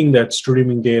 taking that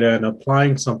streaming data and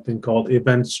applying something called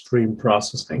event stream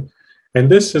processing. And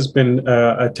this has been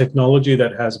a technology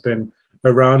that has been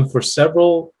around for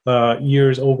several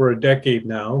years, over a decade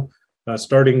now,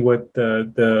 starting with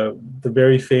the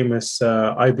very famous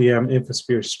IBM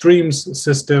Infosphere Streams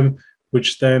system,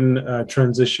 which then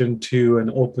transitioned to an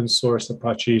open source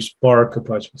Apache Spark,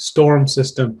 Apache Storm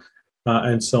system,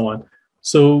 and so on.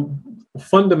 So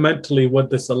fundamentally, what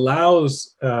this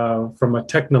allows from a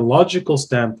technological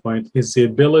standpoint is the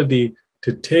ability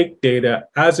to take data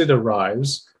as it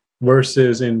arrives,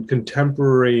 versus in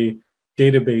contemporary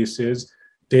databases,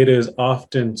 data is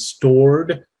often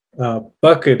stored,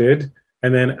 bucketed,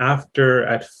 and then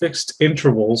at fixed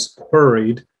intervals,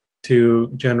 queried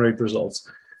to generate results.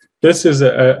 This is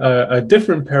a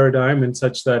different paradigm in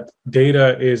such that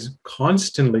data is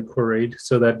constantly queried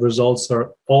so that results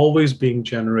are always being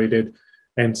generated,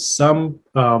 and some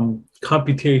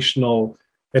computational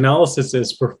analysis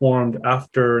is performed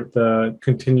after the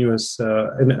continuous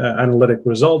analytic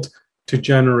result to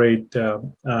generate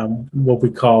what we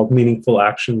call meaningful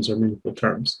actions or meaningful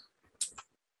terms.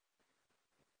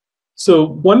 So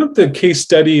one of the case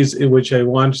studies in which I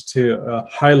want to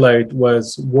highlight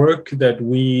was work that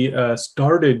we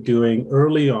started doing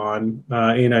early on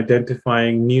in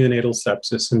identifying neonatal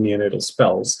sepsis and neonatal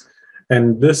spells.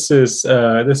 And this is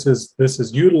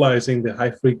utilizing the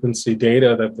high frequency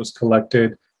data that was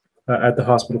collected at the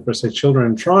Hospital for Sick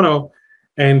Children in Toronto,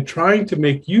 and trying to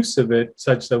make use of it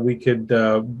such that we could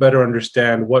better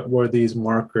understand what were these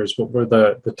markers, what were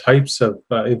the types of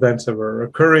events that were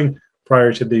occurring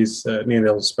prior to these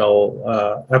neonatal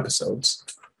spell episodes.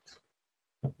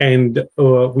 And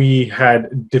we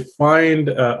had defined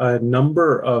a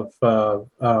number of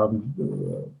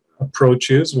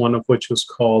approaches, one of which was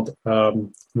called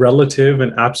relative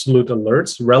and absolute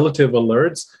alerts. Relative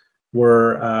alerts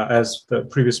were, as the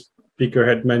previous speaker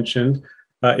had mentioned,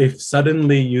 if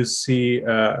suddenly you see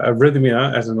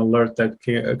arrhythmia as an alert that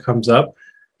comes up,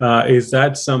 is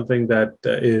that something that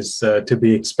is to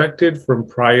be expected from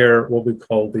prior, what we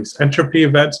call these entropy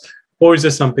events, or is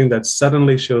this something that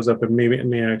suddenly shows up and maybe it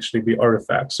may actually be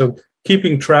artifacts? So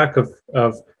keeping track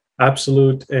of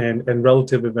absolute and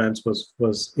relative events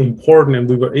was important, and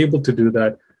we were able to do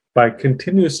that by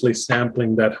continuously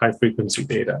sampling that high frequency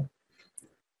data.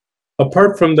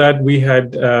 Apart from that, we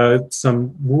had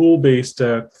some rule-based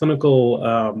clinical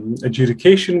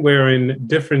adjudication wherein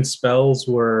different spells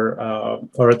were,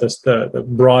 or the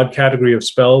broad category of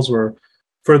spells were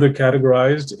further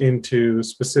categorized into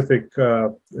specific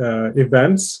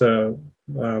events,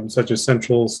 such as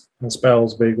central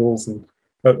spells, vagals, and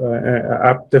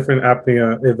different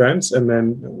apnea events, and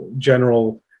then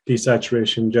general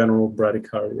desaturation, general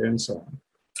bradycardia, and so on.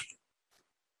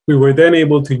 We were then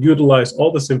able to utilize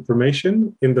all this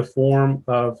information in the form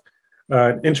of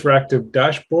an interactive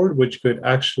dashboard, which could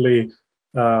actually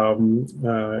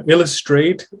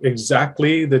illustrate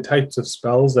exactly the types of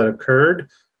spells that occurred,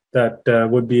 that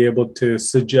would be able to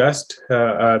suggest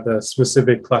the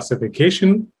specific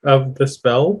classification of the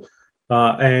spell,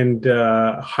 and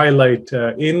highlight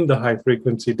in the high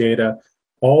frequency data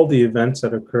all the events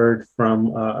that occurred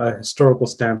from a historical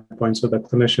standpoint, so that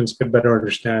clinicians could better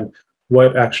understand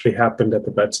what actually happened at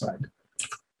the bedside.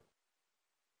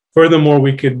 Furthermore,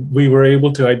 we were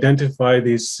able to identify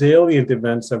these salient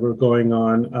events that were going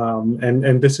on,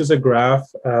 and this is a graph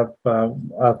of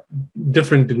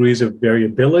different degrees of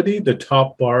variability. The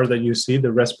top bar that you see,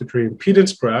 the respiratory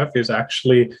impedance graph, is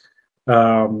actually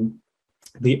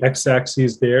the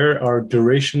x-axis there are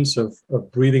durations of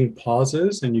breathing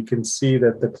pauses, and you can see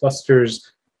that the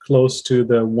clusters close to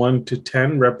the 1 to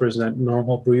 10 represent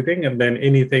normal breathing, and then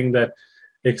anything that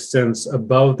extends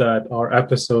above that are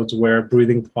episodes where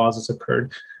breathing pauses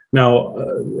occurred. Now,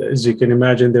 as you can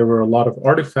imagine, there were a lot of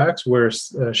artifacts where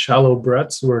shallow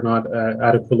breaths were not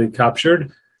adequately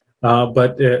captured,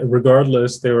 but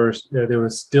regardless, there were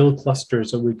still clusters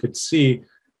that we could see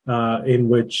in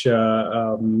which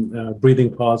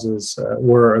breathing pauses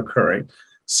were occurring.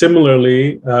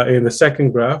 Similarly, in the second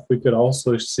graph, we could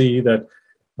also see that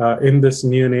in this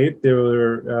neonate, there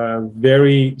were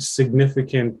very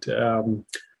significant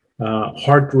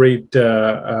heart rate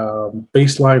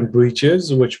baseline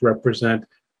breaches, which represent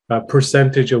a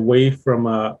percentage away from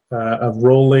a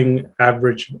rolling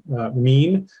average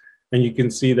mean. And you can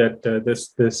see that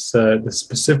this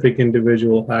specific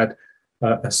individual had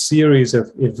a series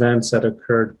of events that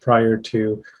occurred prior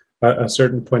to a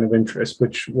certain point of interest,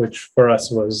 which for us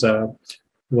was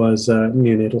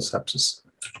neonatal sepsis.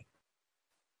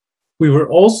 We were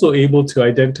also able to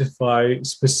identify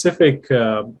specific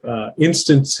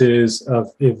instances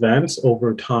of events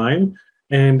over time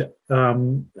and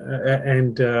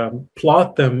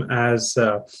plot them as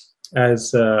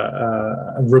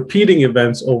repeating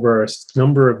events over a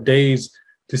number of days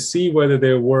to see whether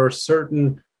there were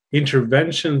certain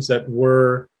interventions that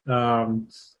were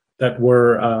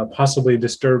possibly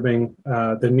disturbing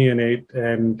the neonate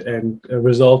and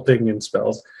resulting in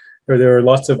spells. There are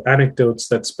lots of anecdotes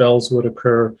that spells would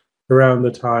occur around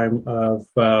the time of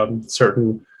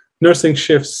certain nursing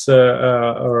shifts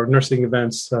or nursing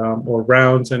events or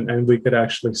rounds, and we could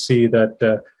actually see that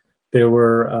there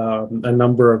were a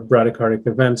number of bradycardic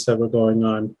events that were going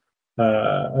on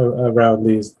around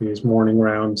these morning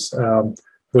rounds,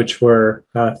 which were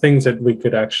things that we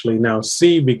could actually now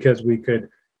see because we could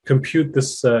compute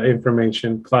this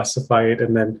information, classify it,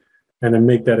 and then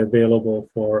make that available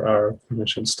for our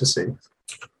clinicians to see.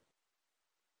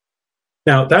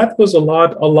 Now, that was a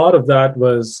lot of that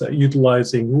was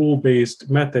utilizing rule-based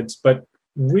methods, but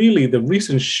really the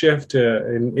recent shift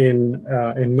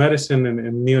in medicine and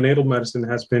in neonatal medicine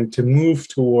has been to move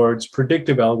towards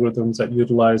predictive algorithms that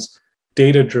utilize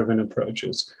data-driven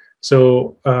approaches.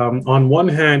 So on one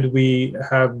hand, we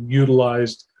have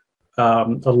utilized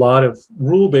a lot of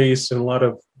rule-based and a lot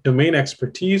of domain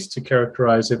expertise to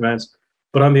characterize events.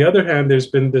 But on the other hand, there's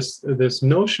been this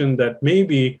notion that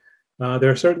maybe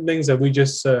there are certain things that we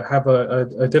just have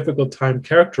a difficult time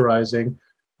characterizing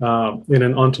in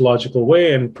an ontological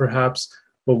way. And perhaps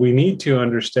what we need to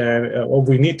understand, what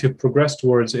we need to progress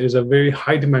towards is a very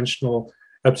high dimensional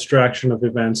abstraction of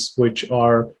events, which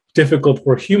are difficult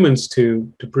for humans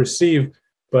to perceive,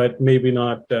 but maybe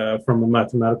not from a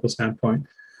mathematical standpoint.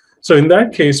 So in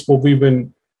that case, what we've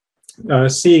been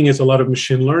seeing is a lot of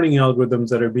machine learning algorithms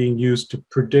that are being used to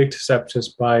predict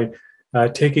sepsis by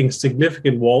taking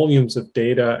significant volumes of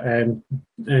data and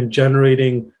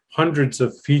generating hundreds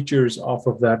of features off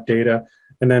of that data,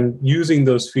 and then using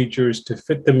those features to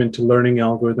fit them into learning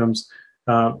algorithms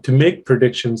to make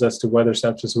predictions as to whether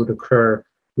sepsis would occur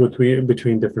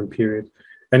between different periods.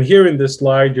 And here in this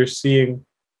slide, you're seeing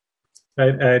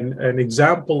an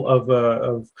example of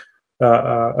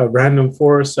a random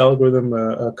forest algorithm,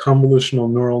 a convolutional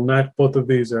neural net. Both of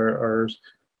these are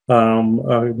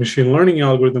machine learning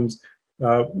algorithms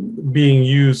being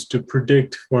used to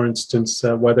predict, for instance,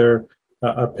 whether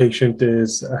a patient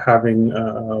is likely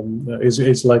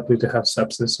to have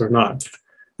sepsis or not.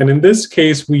 And in this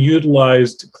case, we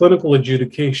utilized clinical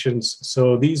adjudications.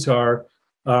 So these are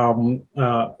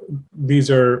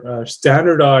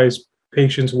standardized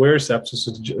patients where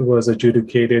sepsis was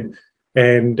adjudicated,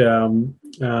 and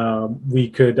we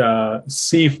could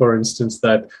see, for instance,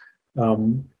 that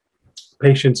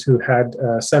patients who had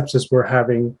sepsis were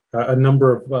having a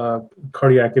number of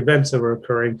cardiac events that were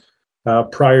occurring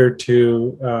prior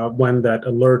to when that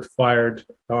alert fired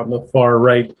on the far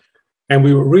right. And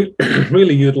we were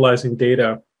really utilizing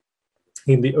data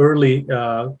in the early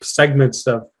segments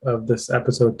of this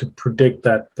episode to predict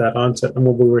that onset. And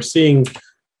what we were seeing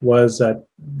was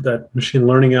that machine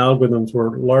learning algorithms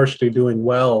were largely doing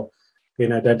well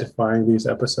in identifying these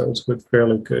episodes with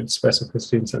fairly good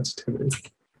specificity and sensitivity.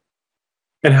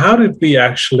 And how did we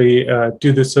actually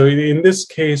do this? So in this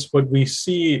case, what we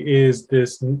see is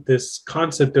this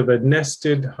concept of a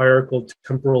nested hierarchical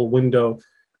temporal window,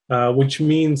 which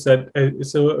means that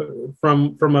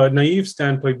from a naive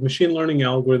standpoint, machine learning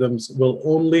algorithms will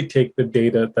only take the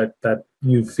data that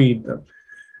you feed them.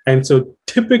 And so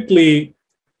typically,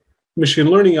 machine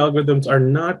learning algorithms are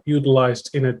not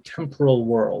utilized in a temporal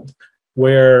world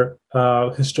where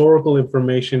historical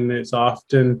information is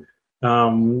often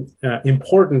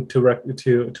important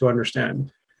to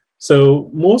understand. So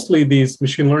mostly these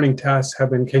machine learning tasks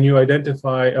have been: can you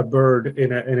identify a bird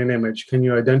in an image? Can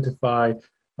you identify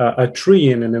a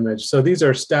tree in an image? So these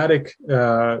are static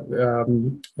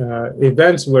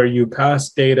events where you pass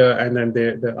data and then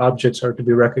the objects are to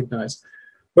be recognized.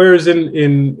 Whereas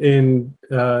in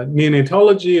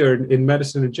neonatology or in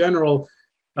medicine in general,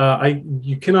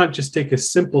 you cannot just take a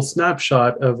simple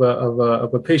snapshot of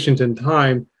a patient in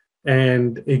time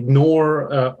and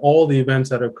ignore all the events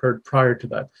that occurred prior to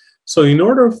that. So in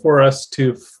order for us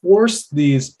to force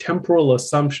these temporal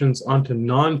assumptions onto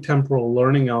non-temporal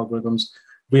learning algorithms,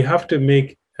 we have to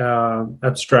make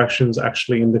abstractions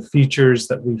actually in the features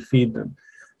that we feed them.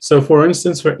 So for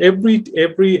instance, for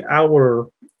every hour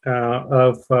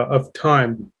of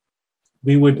time,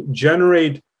 we would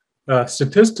generate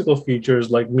statistical features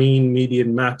like mean,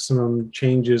 median, maximum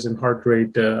changes in heart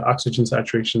rate, oxygen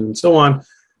saturation, and so on,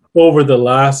 over the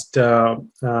last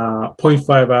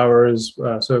 0.5 hours,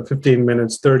 so 15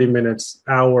 minutes, 30 minutes,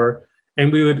 hour,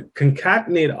 and we would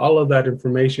concatenate all of that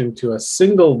information to a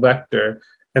single vector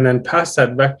and then pass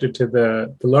that vector to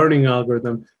the learning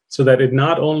algorithm so that it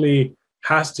not only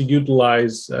has to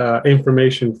utilize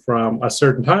information from a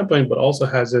certain time point, but also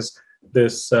has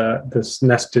this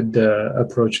nested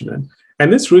approach in it.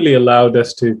 And this really allowed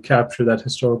us to capture that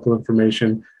historical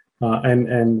information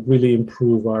and really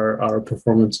improve our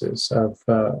performances of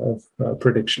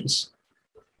predictions.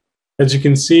 As you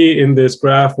can see in this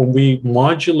graph, when we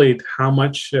modulate how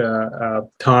much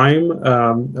time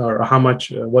or how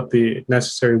much what the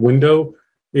necessary window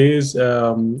is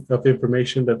of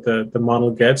information that the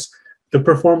model gets, the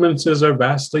performances are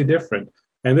vastly different.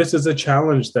 And this is a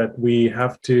challenge that we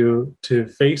have to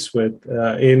face with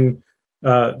in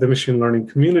the machine learning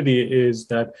community, is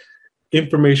that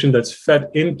information that's fed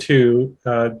into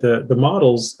the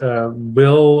models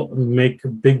will make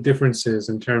big differences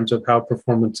in terms of how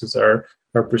performances are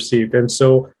perceived. And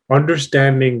so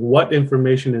understanding what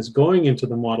information is going into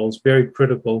the model is very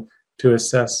critical to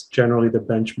assess generally the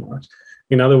benchmarks.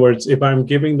 In other words, if I'm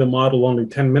giving the model only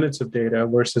 10 minutes of data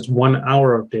versus 1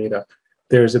 hour of data,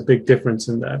 there's a big difference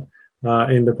in that,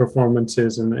 in the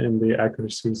performances and in the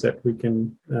accuracies that we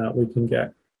can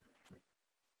get.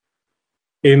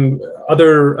 In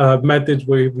other methods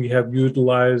where we have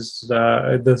utilized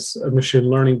this machine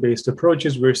learning-based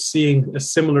approaches, we're seeing a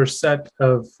similar set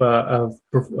of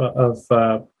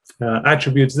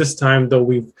attributes. This time, though,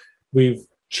 we've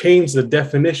changed the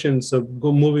definition, so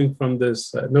moving from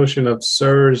this notion of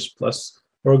SIRS plus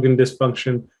organ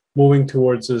dysfunction, moving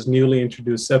towards this newly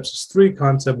introduced sepsis-3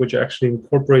 concept, which actually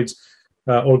incorporates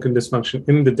organ dysfunction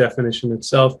in the definition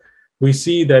itself. We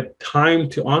see that time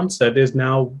to onset is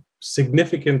now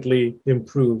significantly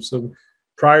improved. So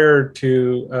prior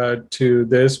to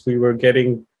this, we were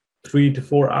getting 3 to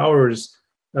 4 hours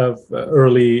of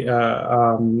early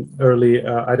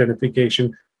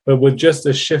identification, but with just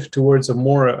a shift towards a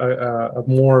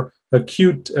more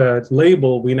acute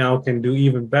label, we now can do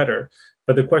even better.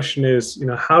 But the question is,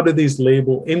 how do these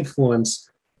labels influence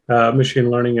machine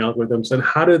learning algorithms, and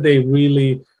how do they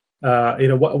really,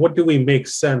 what do we make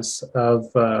sense of,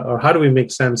 or how do we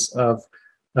make sense of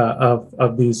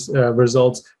these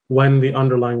results when the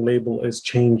underlying label is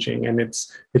changing and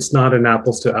it's not an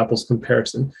apples to apples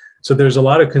comparison? So there's a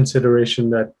lot of consideration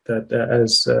that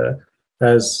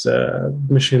as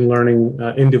machine learning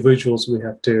individuals we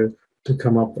have to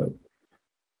come up with.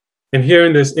 And here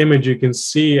in this image, you can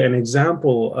see an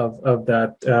example of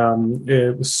that.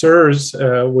 SIRS,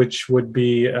 which would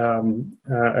be a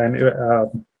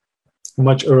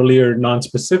much earlier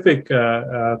non-specific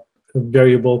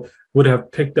variable, would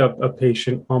have picked up a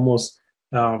patient almost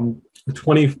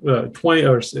 20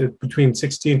 or between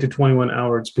 16 to 21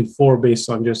 hours before, based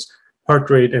on just heart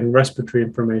rate and respiratory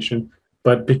information.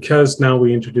 But because now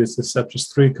we introduce the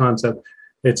sepsis 3 concept,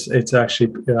 it's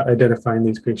actually identifying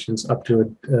these patients up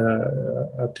to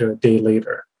a day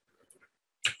later.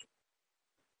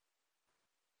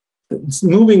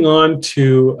 Moving on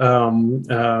to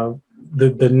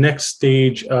the next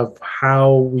stage of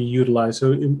how we utilize.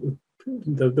 So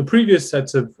the previous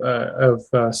sets of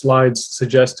slides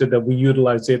suggested that we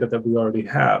utilize data that we already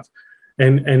have.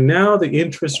 And now the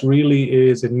interest really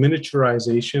is in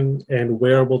miniaturization and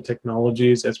wearable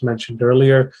technologies, as mentioned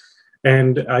earlier,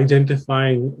 and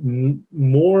identifying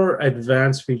more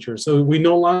advanced features. So we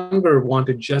no longer want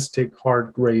to just take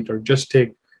heart rate or just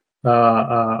take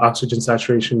oxygen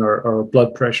saturation or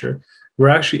blood pressure. We're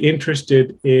actually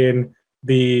interested in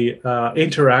the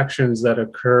interactions that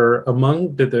occur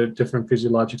among the different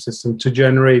physiologic systems to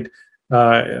generate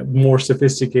more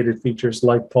sophisticated features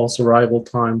like pulse arrival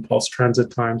time, pulse transit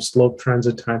time, slope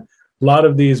transit time. A lot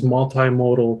of these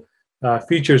multimodal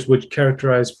features which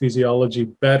characterize physiology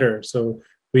better. So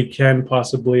we can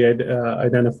possibly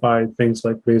identify things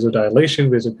like vasodilation,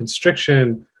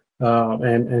 vasoconstriction,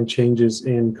 and changes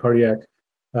in cardiac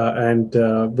and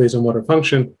vasomotor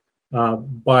function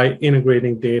by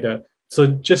integrating data. So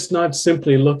just not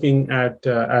simply looking at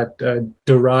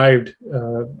derived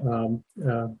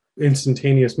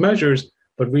instantaneous measures,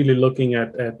 but really looking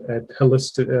at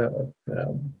holistic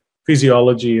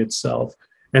physiology itself.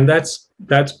 And that's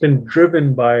been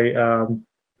driven by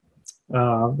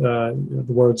the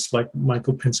words like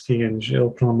Michael Pinsky and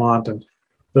Gilles Clement and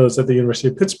those at the University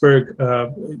of Pittsburgh,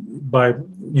 by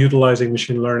utilizing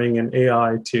machine learning and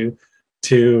AI to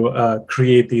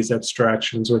create these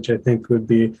abstractions, which I think would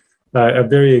be a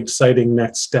very exciting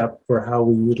next step for how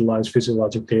we utilize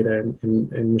physiologic data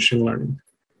in machine learning.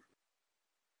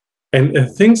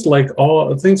 And things like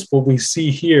what we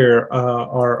see here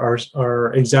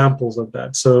are examples of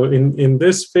that. So in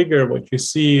this figure, what you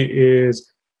see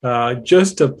is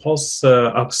just a pulse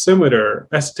oximeter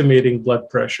estimating blood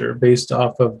pressure based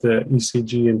off of the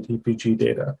ECG and TPG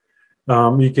data.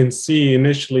 You can see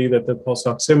initially that the pulse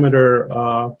oximeter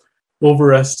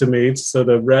overestimates. So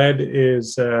the red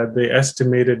is the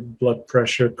estimated blood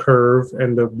pressure curve,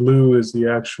 and the blue is the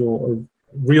actual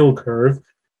real curve.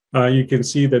 You can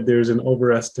see that there's an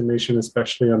overestimation,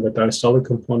 especially on the diastolic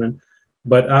component.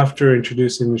 But after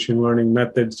introducing machine learning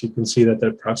methods, you can see that the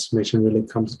approximation really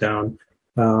comes down,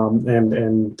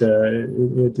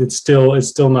 it's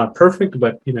still not perfect,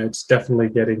 but it's definitely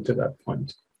getting to that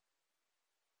point.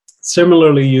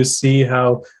 Similarly, you see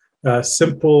how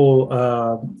simple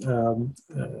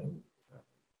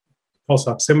pulse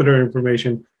oximeter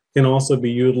information can also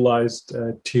be utilized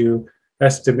to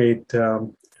estimate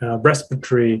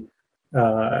respiratory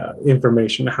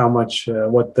information, how much,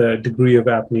 what the degree of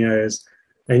apnea is.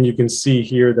 And you can see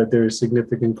here that there are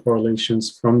significant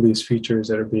correlations from these features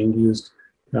that are being used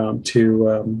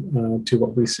to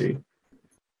what we see.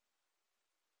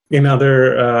 In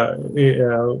other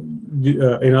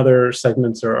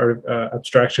segments or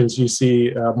abstractions, you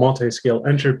see multi-scale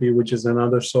entropy, which is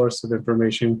another source of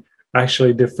information,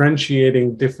 actually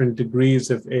differentiating different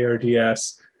degrees of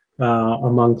ARDS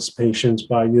amongst patients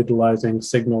by utilizing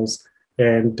signals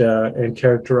and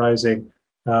characterizing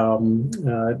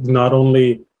not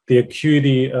only the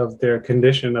acuity of their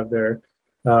condition, of their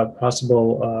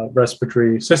possible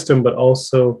respiratory system, but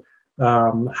also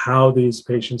how these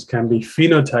patients can be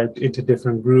phenotyped into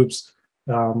different groups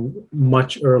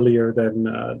much earlier than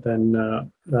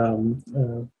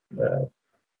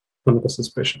clinical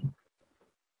suspicion.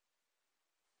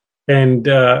 And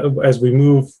as we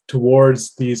move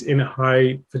towards these in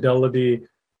high fidelity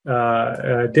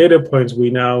data points, we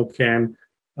now can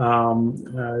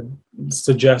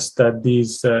suggest that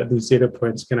these data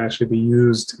points can actually be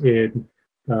used in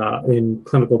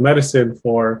clinical medicine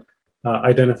for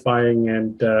identifying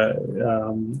and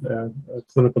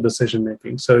clinical decision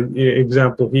making. So,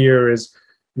 example here is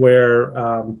where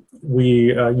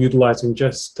we utilizing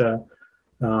just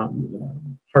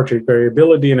heart rate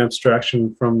variability and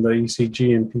abstraction from the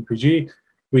ECG and PPG,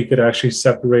 we could actually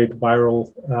separate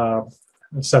viral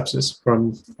sepsis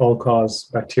from all-cause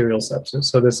bacterial sepsis.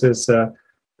 So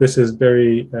this is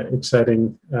very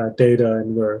exciting data,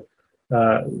 and we're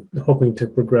hoping to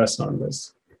progress on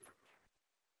this.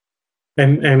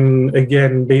 And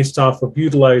again, based off of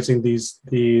utilizing these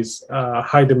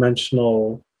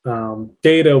high-dimensional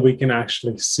data, we can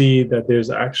actually see that there's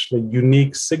actually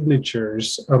unique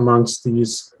signatures amongst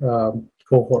these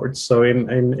cohorts. So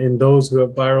in those who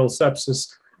have viral sepsis,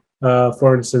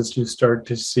 for instance, you start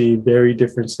to see very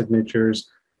different signatures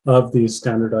of these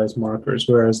standardized markers,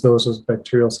 whereas those with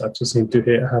bacterial sepsis seem to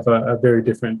have a very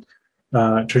different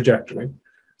trajectory.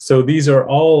 So these are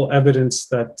all evidence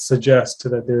that suggest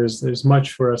that there's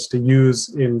much for us to use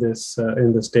in this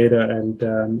data, and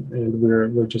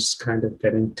we're just kind of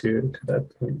getting to that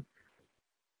point.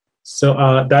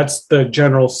 So that's the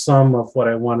general sum of what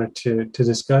I wanted to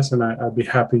discuss, and I'd be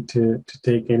happy to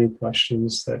take any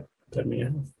questions that may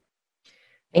have.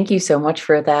 Thank you so much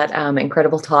for that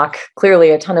incredible talk.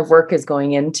 Clearly, a ton of work is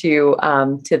going into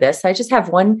to this. I just have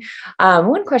one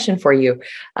question for you.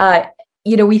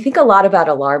 We think a lot about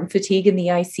alarm fatigue in the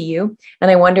ICU,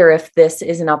 and I wonder if this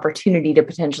is an opportunity to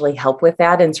potentially help with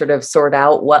that and sort of sort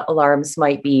out what alarms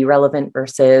might be relevant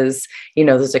versus,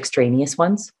 those extraneous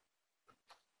ones.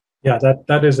 Yeah,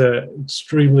 that is an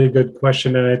extremely good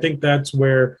question, and I think that's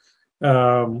where there's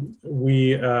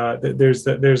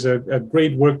a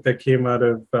great work that came out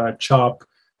of CHOP,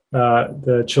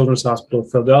 the Children's Hospital of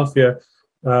Philadelphia,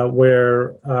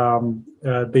 where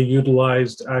they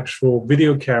utilized actual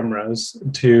video cameras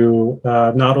to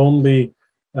not only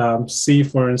see,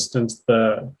 for instance,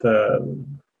 the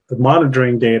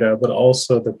monitoring data, but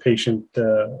also the patient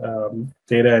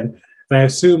data. And I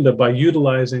assume that by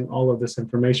utilizing all of this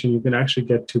information, you can actually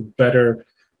get to better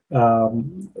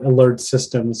alert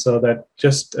systems, so that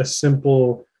just a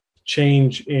simple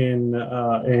change in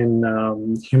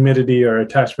humidity or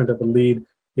attachment of a lead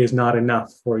is not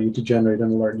enough for you to generate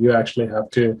an alert. You actually have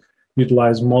to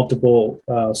utilize multiple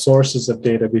sources of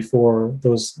data before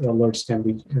those alerts can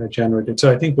be generated.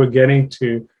 So I think we're getting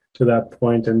to that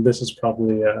point, and this is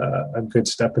probably a good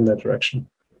step in that direction.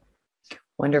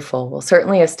 Wonderful. Well,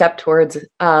 certainly a step towards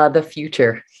the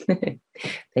future.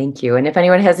 Thank you. And if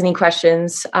anyone has any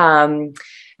questions,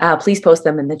 please post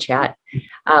them in the chat.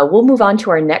 We'll move on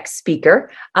to our next speaker,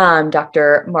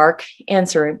 Dr. Mark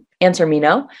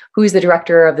Ansermino, who is the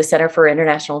director of the Center for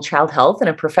International Child Health and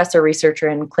a professor, researcher,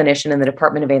 and clinician in the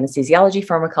Department of Anesthesiology,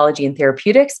 Pharmacology, and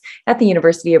Therapeutics at the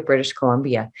University of British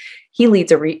Columbia. He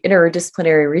leads an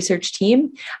interdisciplinary research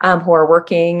team who are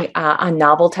working on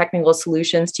novel technical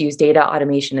solutions to use data,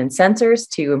 automation, and sensors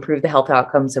to improve the health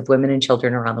outcomes of women and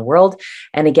children around the world.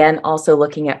 And again, also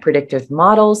looking at predictive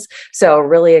models. So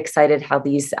really excited how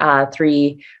these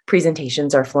three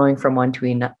presentations are flowing from one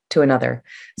to another.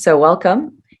 So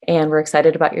welcome, and we're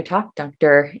excited about your talk,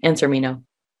 Dr. Ansermino.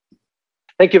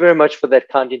 Thank you very much for that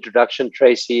kind introduction,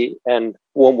 Tracy, and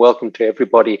warm welcome to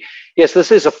everybody. Yes,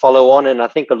 this is a follow-on, and I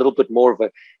think a little bit more of a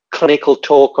clinical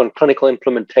talk on clinical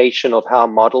implementation of how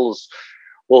models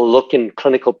will look in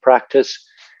clinical practice.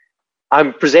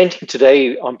 I'm presenting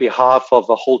today on behalf of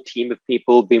a whole team of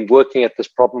people who've been working at this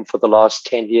problem for the last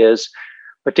 10 years,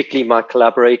 particularly my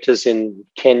collaborators in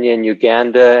Kenya and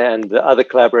Uganda and the other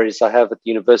collaborators I have at the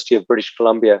University of British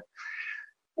Columbia.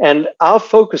 And our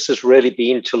focus has really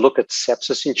been to look at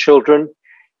sepsis in children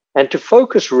and to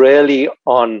focus really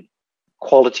on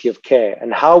quality of care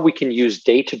and how we can use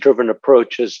data-driven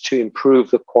approaches to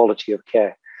improve the quality of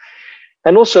care.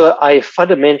 And also, I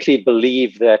fundamentally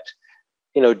believe that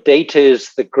data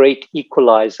is the great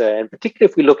equalizer, and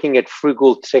particularly if we're looking at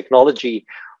frugal technology,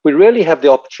 we really have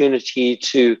the opportunity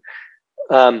to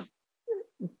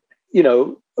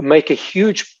make a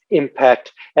huge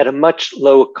impact at a much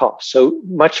lower cost. So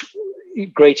much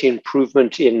greater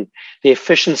improvement in the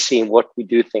efficiency in what we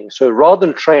do things. So rather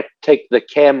than try to take the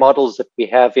care models that we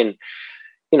have in,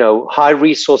 high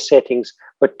resource settings,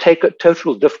 but take a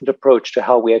total different approach to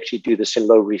how we actually do this in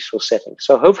low resource settings.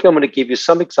 So hopefully I'm going to give you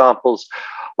some examples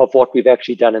of what we've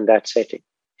actually done in that setting.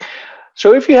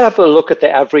 So if you have a look at the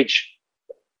average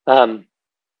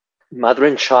mother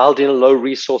and child in a low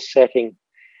resource setting,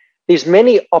 there's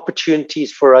many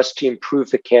opportunities for us to improve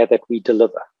the care that we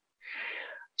deliver.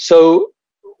 So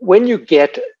when you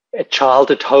get a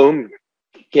child at home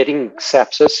getting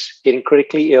sepsis, getting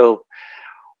critically ill,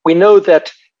 we know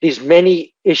that there's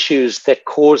many issues that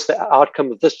cause the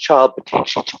outcome of this child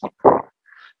potentially to be poor.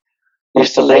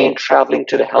 There's delay in traveling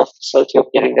to the health facility or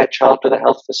getting that child to the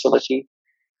health facility.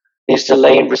 There's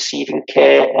delay in receiving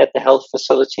care at the health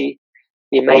facility.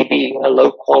 There may be a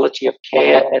low quality of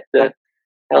care at the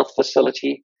health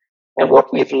facility. And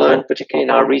what we've learned, particularly in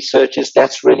our research, is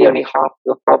that's really only half of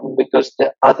the problem, because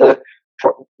the other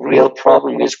real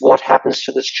problem is what happens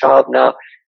to this child now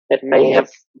that may have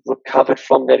recovered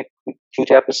from that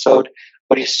acute episode,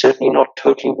 but is certainly not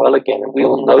totally well again. And we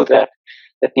all know that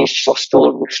these are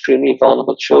still extremely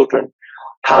vulnerable children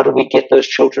How do we get those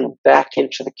children back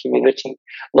into the community,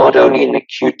 not only in the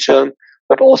acute term,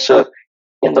 but also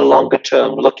in the longer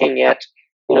term, looking at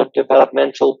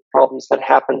developmental problems that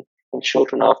happen in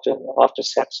children after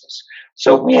sepsis.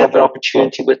 So we have an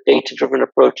opportunity with data-driven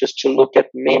approaches to look at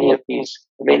many of these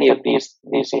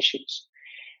issues.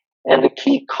 And the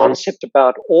key concept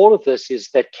about all of this is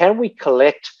that can we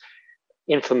collect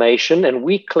information, and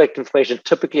we collect information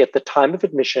typically at the time of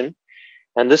admission,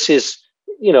 and this is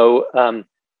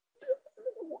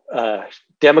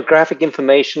demographic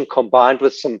information combined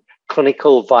with some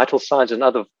clinical vital signs and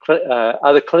other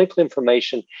clinical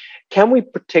information. Can we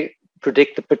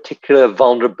predict the particular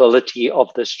vulnerability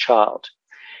of this child?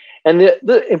 And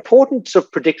the importance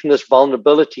of predicting this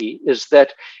vulnerability is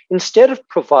that instead of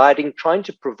trying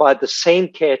to provide the same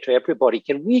care to everybody,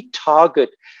 can we target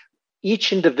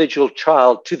each individual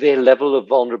child to their level of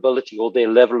vulnerability or their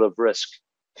level of risk?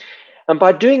 And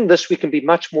by doing this, we can be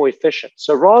much more efficient.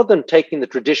 So rather than taking the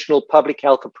traditional public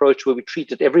health approach where we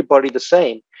treated everybody the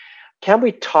same, can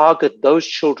we target those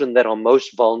children that are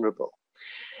most vulnerable?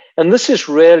 And this is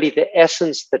really the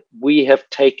essence that we have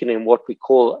taken in what we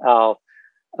call our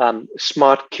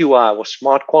SMART QI, or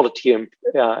Smart Quality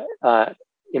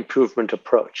Improvement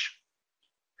approach.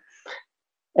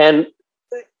 And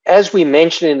as we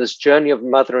mentioned in this journey of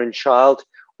mother and child,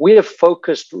 we have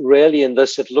focused really in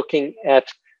this at looking at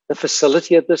the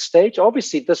facility at this stage.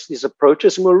 Obviously, these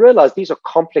approaches, and we'll realize these are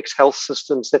complex health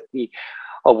systems that we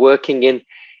are working in.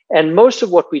 And most of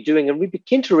what we're doing, and we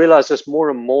begin to realize this more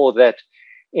and more, that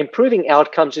improving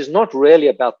outcomes is not really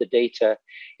about the data.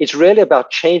 It's really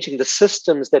about changing the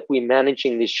systems that we're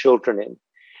managing these children in.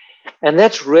 And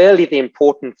that's really the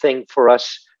important thing for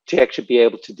us to actually be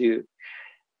able to do.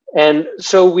 And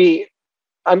so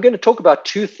I'm going to talk about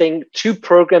two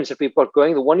programs that we've got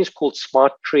going. The one is called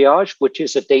Smart Triage, which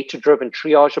is a data-driven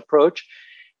triage approach.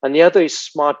 And the other is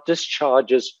Smart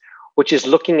Discharges, which is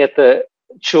looking at the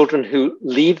children who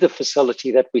leave the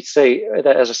facility that we say,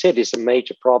 that, as I said, is a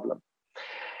major problem.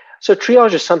 So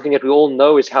triage is something that we all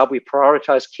know is how we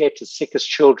prioritize care to the sickest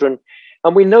children.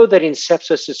 And we know that in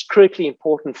sepsis, it's critically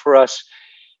important for us.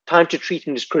 Time to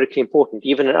treatment is critically important.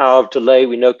 Even an hour of delay,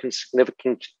 we know, can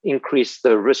significantly increase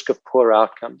the risk of poor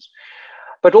outcomes.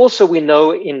 But also we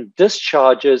know in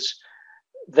discharges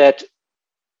that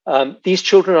these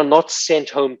children are not sent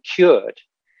home cured.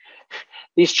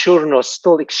 These children are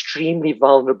still extremely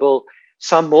vulnerable,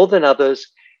 some more than others.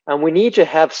 And we need to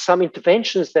have some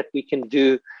interventions that we can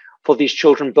do for these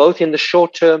children, both in the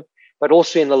short term, but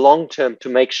also in the long term, to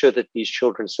make sure that these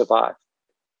children survive.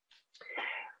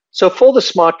 So for the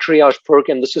Smart Triage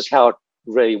program, this is how it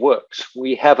really works.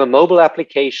 We have a mobile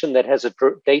application that has a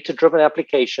data-driven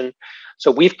application. So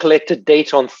we've collected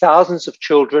data on thousands of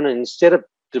children, and instead of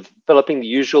developing the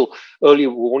usual early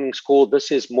warning score, this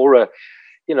is more a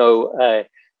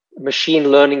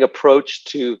machine learning approach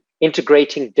to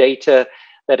integrating data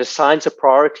that assigns a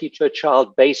priority to a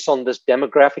child based on this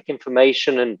demographic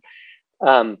information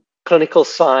and clinical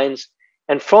signs.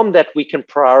 And from that, we can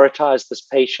prioritize this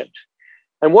patient.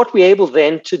 And what we're able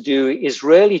then to do is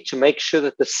really to make sure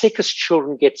that the sickest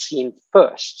children get seen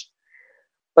first.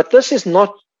 But this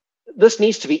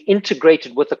needs to be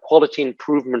integrated with the quality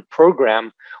improvement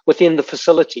program within the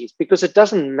facilities, because it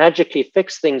doesn't magically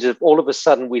fix things if all of a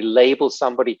sudden we label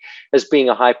somebody as being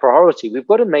a high priority. We've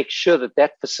got to make sure that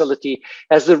that facility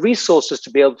has the resources to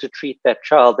be able to treat that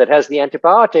child, that has the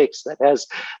antibiotics, that has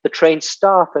the trained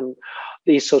staff and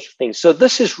these sorts of things. So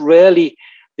this is really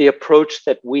the approach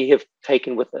that we have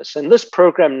taken with this. And this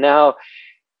program now,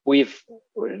 we've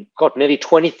got nearly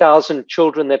 20,000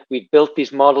 children that we've built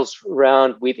these models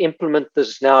around. We've implemented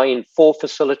this now in 4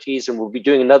 facilities, and we'll be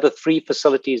doing another 3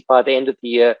 facilities by the end of the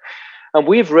year. And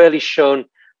we've really shown,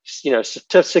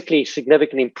 statistically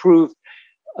significant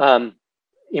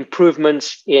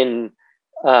improvements in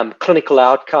clinical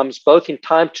outcomes, both in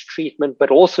time to treatment,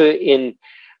 but also in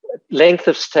length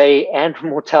of stay and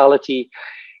mortality,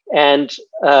 and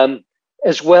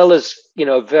as well as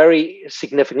very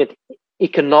significant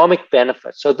economic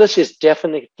benefit. So this is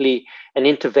definitely an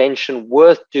intervention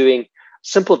worth doing,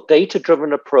 simple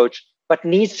data-driven approach, but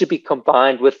needs to be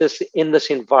combined with this in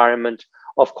this environment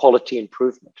of quality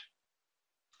improvement.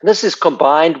 This is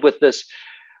combined with this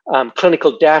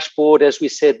clinical dashboard. As we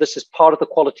said, this is part of the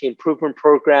quality improvement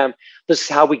program. This is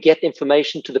how we get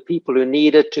information to the people who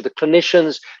need it, to the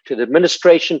clinicians, to the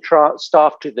administration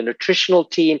staff, to the nutritional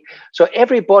team. So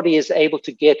everybody is able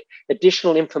to get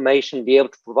additional information, be able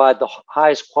to provide the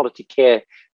highest quality care.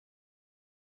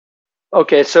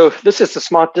 Okay, so this is the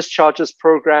Smart Discharges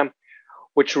program,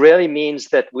 which really means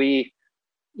that we,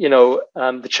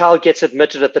 the child gets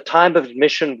admitted. At the time of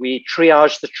admission, we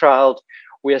triage the child.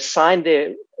 We assign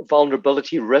their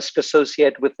vulnerability risk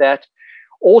associated with that.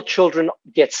 All children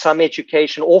get some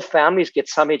education, all families get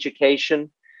some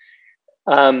education.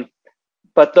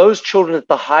 But those children at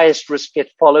the highest risk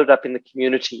get followed up in the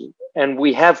community. And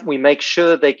we make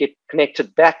sure they get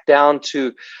connected back down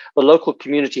to the local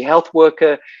community health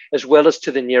worker, as well as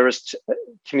to the nearest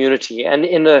community. And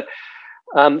in a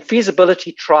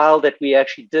feasibility trial that we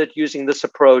actually did using this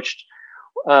approach,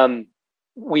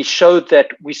 we showed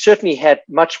that we certainly had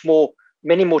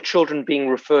many more children being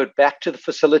referred back to the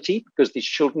facility because these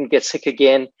children get sick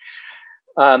again.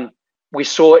 We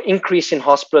saw an increase in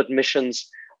hospital admissions,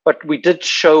 but we did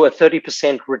show a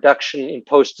 30% reduction in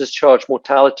post-discharge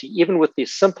mortality, even with the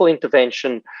simple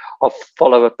intervention of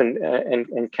follow-up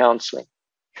and counseling.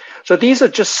 So these are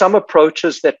just some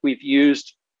approaches that we've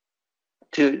used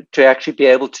to actually be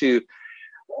able to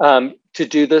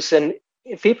do this. And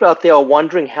if people out there are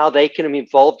wondering how they can be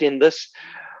involved in this,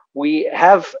 we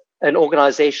have an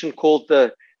organization called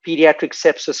the Pediatric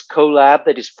Sepsis CoLab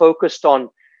that is focused on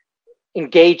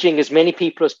engaging as many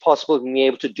people as possible and being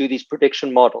able to do these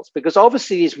prediction models, because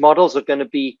obviously these models are going to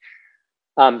be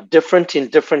different in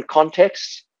different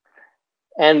contexts.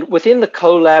 And within the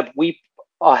CoLab, we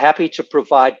are happy to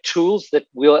provide tools that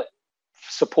will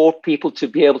support people to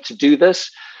be able to do this.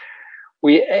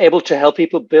 We're able to help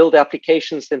people build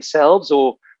applications themselves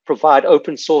or provide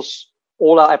open source.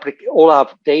 All our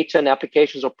data and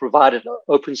applications are provided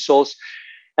open source.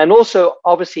 And also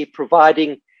obviously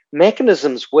providing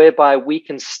mechanisms whereby we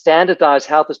can standardize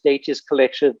how this data is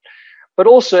collected, but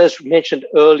also, as mentioned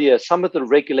earlier, some of the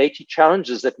regulatory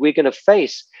challenges that we're going to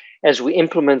face as we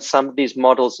implement some of these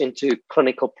models into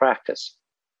clinical practice.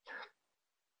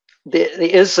 There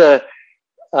is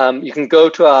you can go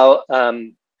to our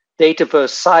Dataverse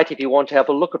site if you want to have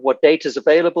a look at what data is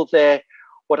available there,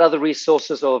 what other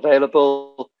resources are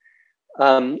available.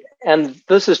 And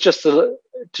this is just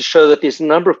to show that there's a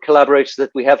number of collaborators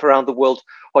that we have around the world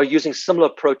who are using similar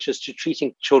approaches to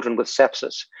treating children with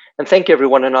sepsis. And thank you,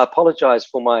 everyone. And I apologize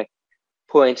for my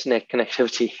poor internet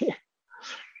connectivity.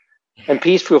 And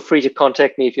please feel free to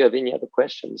contact me if you have any other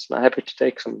questions. I'm happy to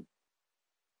take some.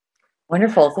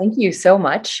 Wonderful. Thank you so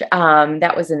much.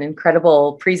 That was an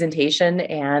incredible presentation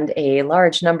and a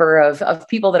large number of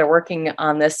people that are working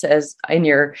on this as in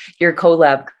your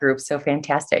CoLab group. So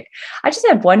fantastic. I just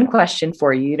had one question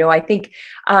for you. You know, I think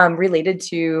related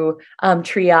to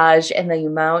triage and the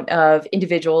amount of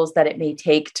individuals that it may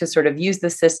take to sort of use the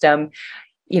system.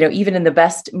 You know, even in the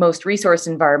best, most resource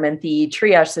environment, the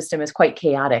triage system is quite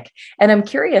chaotic. And I'm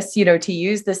curious, you know, to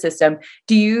use the system,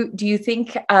 do you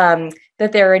think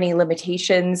that there are any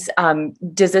limitations?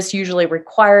 Does this usually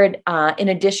require an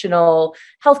additional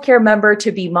healthcare member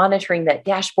to be monitoring that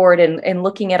dashboard and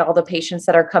looking at all the patients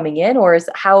that are coming in? Or is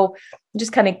I'm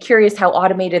just kind of curious how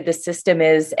automated the system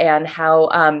is and how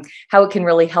it can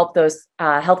really help those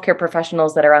healthcare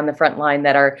professionals that are on the front line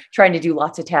that are trying to do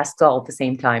lots of tasks all at the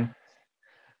same time?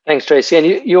 Thanks, Tracy. And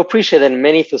you appreciate that in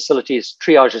many facilities,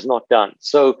 triage is not done.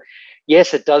 So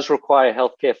yes, it does require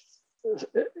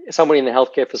somebody in the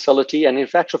healthcare facility. And in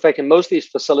fact, in most of these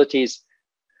facilities,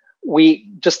 we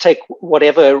just take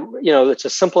whatever, you know, it's a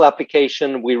simple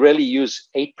application. We really use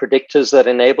 8 predictors that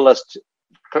enable us to,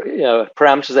 you know,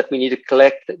 parameters that we need to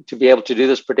collect to be able to do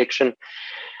this prediction.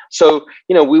 So,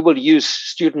 you know, we will use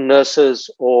student nurses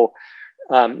or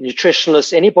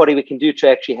nutritionists, anybody we can do to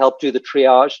actually help do the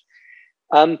triage.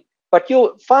 But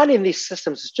you'll find in these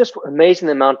systems, it's just amazing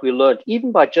the amount we learned,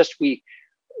 even by just we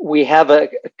have a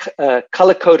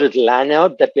color-coded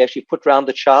lanyard that we actually put around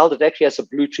the child. It actually has a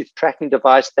Bluetooth tracking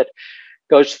device that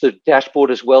goes to the dashboard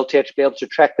as well to actually be able to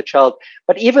track the child.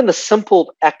 But even the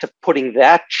simple act of putting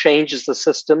that changes the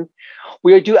system.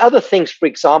 We do other things, for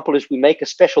example, is we make a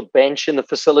special bench in the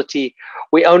facility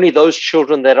where only those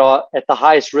children that are at the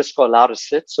highest risk are allowed to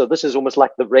sit. So this is almost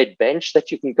like the red bench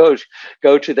that you can go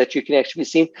to that you can actually be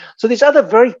seen. So these other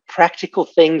very practical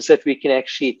things that we can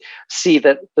actually see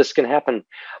that this can happen.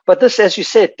 But this, as you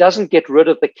said, doesn't get rid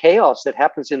of the chaos that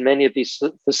happens in many of these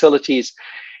facilities.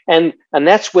 And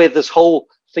that's where this whole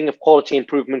thing of quality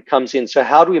improvement comes in. So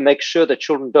how do we make sure that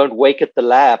children don't wake at the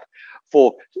lab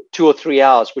for 2 or 3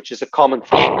 hours, which is a common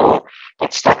thing, or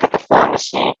get stuck at the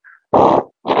pharmacy,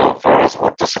 or, you know, families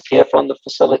will disappear from the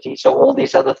facility. So all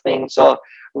these other things are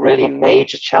really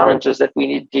major challenges that we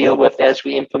need to deal with as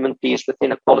we implement these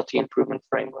within a quality improvement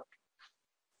framework.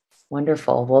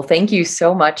 Wonderful. Well, thank you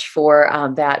so much for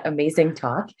that amazing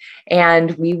talk.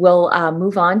 And we will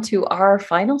move on to our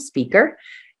final speaker.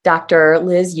 Dr.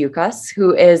 Liz Yukas,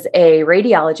 who is a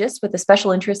radiologist with a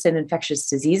special interest in infectious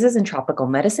diseases and tropical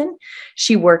medicine.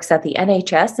 She works at the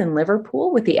NHS in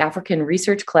Liverpool with the African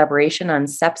Research Collaboration on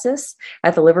Sepsis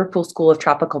at the Liverpool School of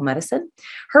Tropical Medicine.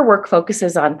 Her work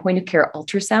focuses on point-of-care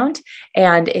ultrasound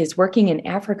and is working in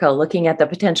Africa looking at the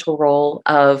potential role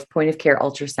of point-of-care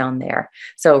ultrasound there.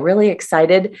 So really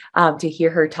excited to hear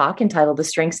her talk entitled The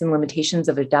Strengths and Limitations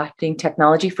of Adopting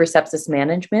Technology for Sepsis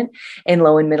Management in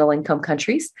Low and Middle Income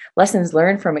Countries. Lessons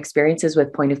learned from experiences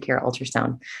with point-of-care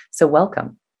ultrasound. So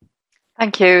welcome.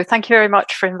 Thank you. Thank you very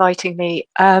much for inviting me.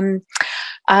 And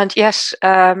yes,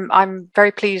 I'm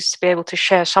very pleased to be able to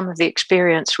share some of the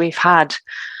experience we've had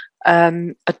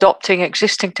adopting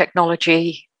existing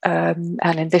technology,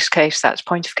 and in this case, that's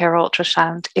point-of-care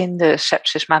ultrasound in the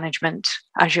sepsis management,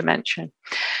 as you mentioned.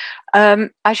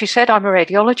 As you said, I'm a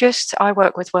radiologist. I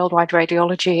work with Worldwide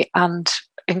Radiology and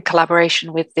in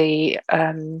collaboration with the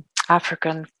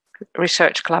African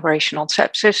Research Collaboration on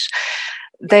Sepsis.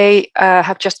 They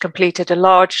have just completed a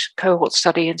large cohort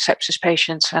study in sepsis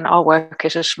patients, and our work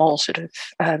is a small sort of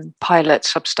pilot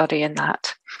sub-study in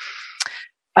that.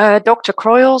 Dr.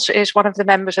 Croyles is one of the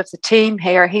members of the team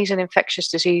here. He's an infectious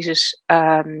diseases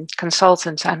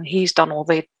consultant, and he's done all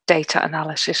the data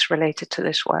analysis related to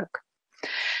this work.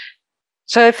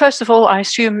 So first of all, I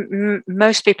assume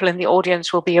most people in the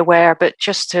audience will be aware, but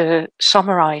just to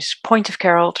summarize,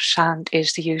 point-of-care ultrasound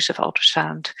is the use of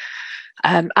ultrasound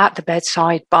at the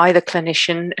bedside by the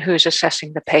clinician who is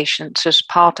assessing the patients as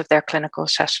part of their clinical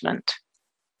assessment.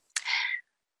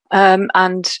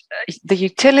 And the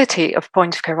utility of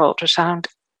point-of-care ultrasound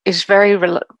is very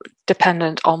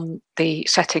dependent on the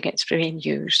setting it's being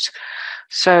used.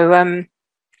 So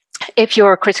if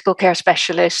you're a critical care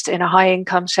specialist in a high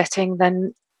income setting,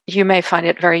 then you may find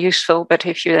it very useful. But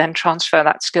if you then transfer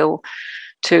that skill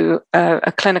to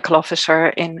a clinical officer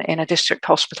in a district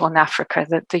hospital in Africa,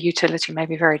 the utility may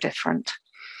be very different.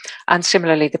 And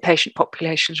similarly, the patient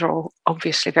populations are all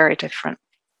obviously very different.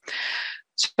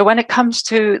 So when it comes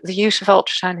to the use of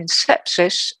ultrasound in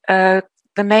sepsis,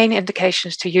 the main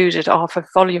indications to use it are for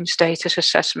volume status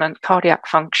assessment, cardiac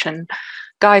function,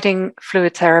 guiding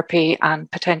fluid therapy,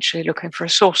 and potentially looking for a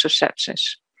source of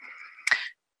sepsis.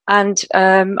 And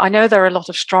I know there are a lot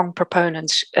of strong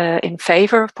proponents in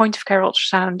favor of point-of-care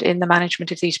ultrasound in the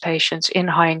management of these patients in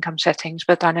high-income settings,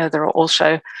 but I know there are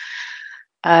also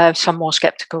some more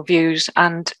skeptical views.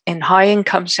 And in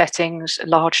high-income settings,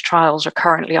 large trials are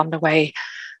currently underway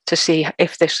to see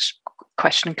if this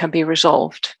question can be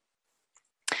resolved.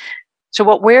 So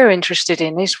what we're interested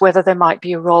in is whether there might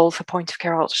be a role for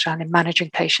point-of-care ultrasound in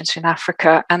managing patients in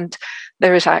Africa. And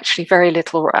there is actually very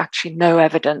little or actually no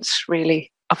evidence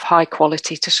really of high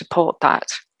quality to support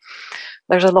that.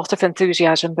 There's a lot of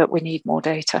enthusiasm, but we need more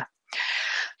data.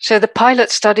 So the pilot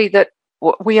study that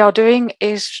we are doing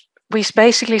is, we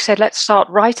basically said, let's start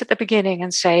right at the beginning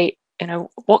and say,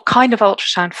 what kind of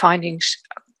ultrasound findings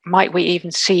might we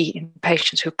even see in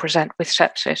patients who present with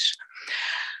sepsis?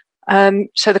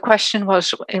 So the question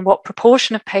was, in what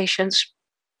proportion of patients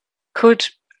could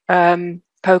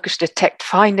POCUS detect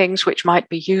findings which might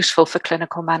be useful for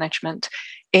clinical management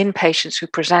in patients who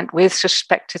present with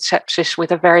suspected sepsis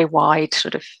with a very wide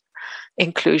sort of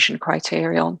inclusion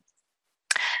criterion?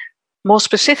 More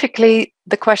specifically,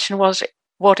 the question was,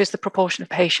 what is the proportion of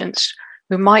patients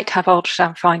who might have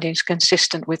ultrasound findings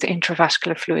consistent with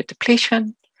intravascular fluid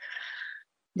depletion,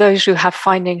 those who have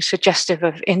findings suggestive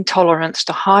of intolerance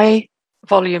to high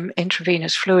volume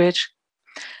intravenous fluid,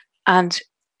 and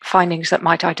findings that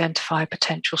might identify a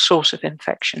potential source of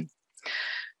infection.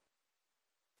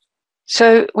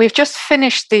 So we've just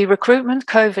finished the recruitment.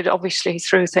 COVID obviously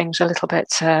threw things a little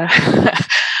bit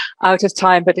out of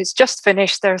time, but it's just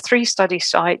finished. There are 3 study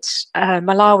sites,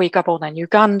 Malawi, Gabon, and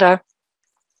Uganda.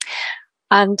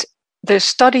 And the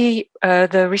study,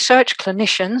 the research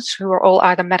clinicians, who are all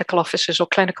either medical officers or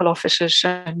clinical officers,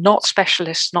 not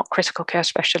specialists, not critical care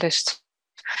specialists,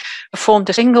 performed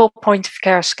a single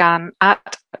point-of-care scan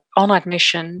on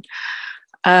admission.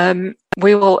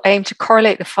 We will aim to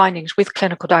correlate the findings with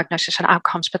clinical diagnosis and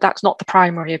outcomes, but that's not the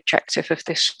primary objective of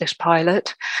this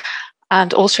pilot.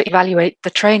 And also evaluate the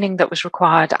training that was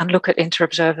required and look at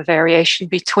inter-observer variation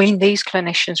between these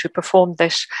clinicians who performed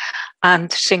this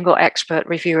and single expert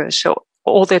reviewers. So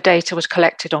all the data was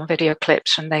collected on video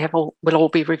clips, and they will all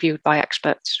be reviewed by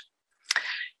experts.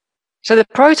 So the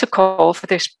protocol for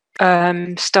this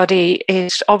study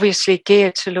is obviously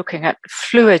geared to looking at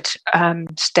fluid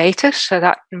status. So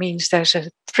that means there's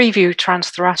a 3-view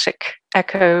transthoracic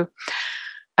echo,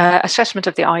 assessment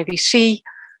of the IVC,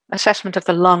 assessment of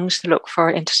the lungs to look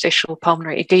for interstitial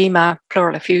pulmonary edema,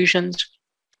 pleural effusions,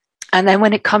 And then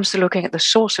when it comes to looking at the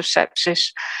source of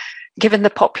sepsis, given the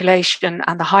population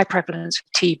and the high prevalence of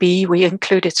TB, we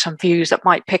included some views that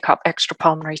might pick up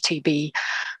extrapulmonary TB,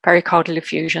 pericardial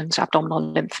effusions, abdominal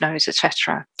lymph nodes,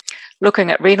 etc.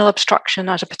 Looking at renal obstruction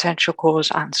as a potential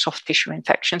cause and soft tissue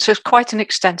infection. So it's quite an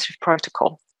extensive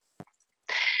protocol.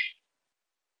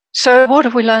 So what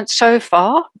have we learned so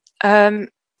far?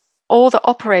 All the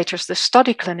operators, the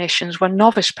study clinicians, were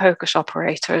novice POCUS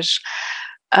operators.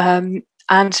 And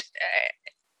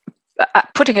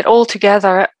putting it all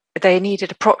together, they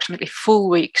needed approximately 4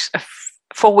 weeks of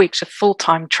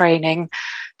full-time training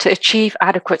to achieve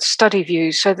adequate study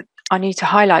views. So that I need to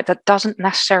highlight that doesn't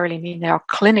necessarily mean they are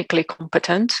clinically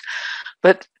competent,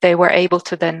 but they were able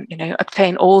to then,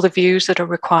 obtain all the views that are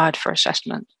required for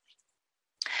assessment.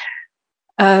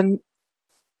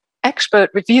 Expert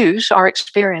reviews, our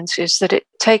experience is that it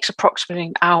takes approximately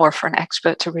an hour for an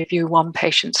expert to review one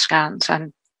patient's scans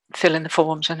and fill in the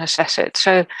forms and assess it.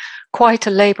 So quite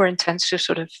a labor-intensive,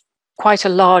 quite a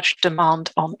large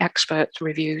demand on expert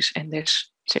reviews in this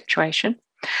situation.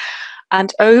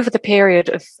 And over the period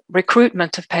of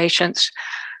recruitment of patients,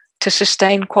 to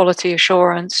sustain quality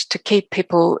assurance, to keep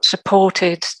people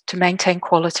supported, to maintain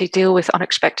quality, deal with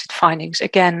unexpected findings,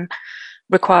 again,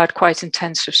 required quite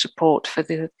intensive support for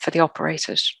the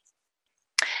operators.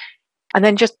 And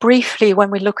then just briefly,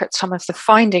 when we look at some of the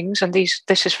findings, and this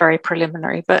is very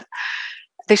preliminary, but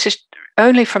this is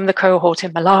only from the cohort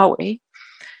in Malawi,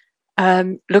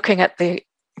 looking at the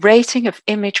rating of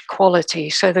image quality.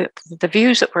 So the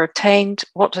views that were obtained,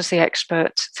 what does the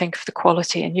expert think of the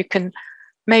quality? And you can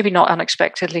maybe not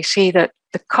unexpectedly see that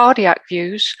the cardiac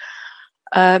views,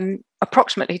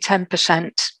 approximately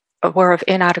 10% were of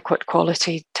inadequate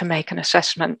quality to make an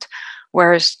assessment,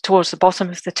 whereas towards the bottom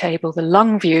of the table, the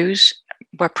lung views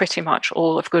were pretty much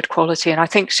all of good quality. And I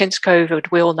think since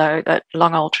COVID, we all know that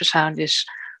lung ultrasound is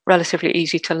relatively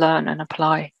easy to learn and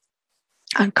apply,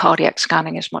 and cardiac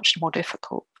scanning is much more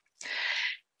difficult.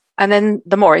 And then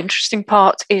the more interesting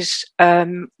part is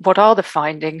what are the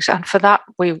findings? And for that,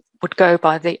 we would go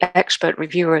by the expert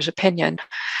reviewer's opinion.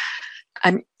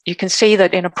 And you can see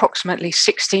that in approximately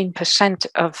 16%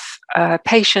 of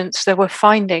patients, there were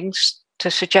findings to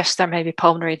suggest there may be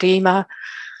pulmonary edema,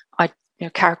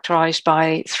 characterized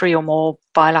by 3 or more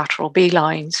bilateral B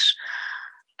lines,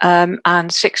 and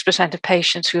 6% of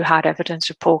patients who had evidence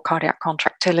of poor cardiac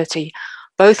contractility,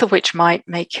 both of which might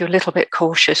make you a little bit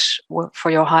cautious for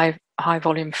your high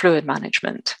volume fluid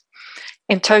management.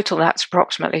 In total, that's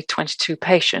approximately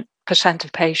 22%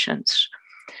 of patients.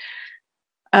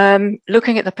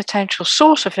 Looking at the potential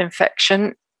source of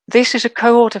infection, this is a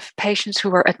cohort of patients who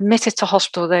were admitted to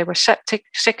hospital. They were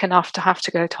sick enough to have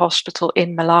to go to hospital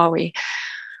in Malawi,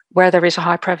 where there is a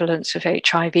high prevalence of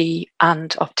HIV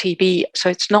and of TB. So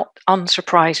it's not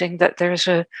unsurprising that there is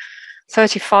a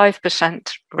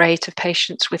 35% rate of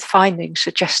patients with findings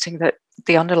suggesting that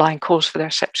the underlying cause for their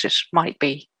sepsis might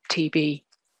be TB.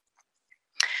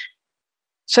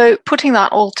 So putting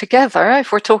that all together,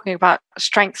 if we're talking about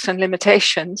strengths and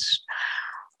limitations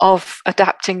of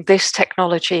adapting this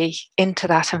technology into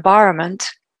that environment,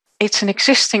 it's an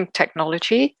existing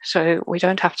technology, so we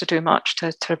don't have to do much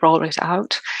to roll it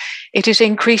out. It is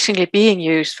increasingly being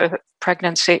used for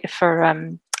pregnancy, for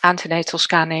antenatal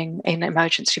scanning in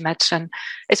emergency medicine.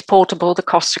 It's portable, the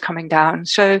costs are coming down.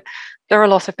 So there are a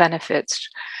lot of benefits.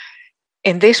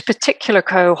 In this particular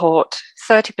cohort,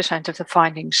 30% of the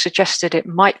findings suggested it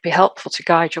might be helpful to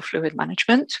guide your fluid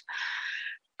management.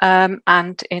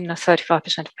 And in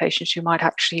 35% of patients, you might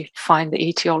actually find the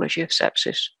etiology of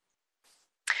sepsis.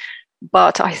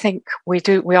 But I think we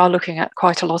are looking at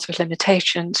quite a lot of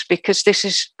limitations because this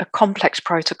is a complex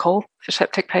protocol for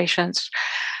septic patients.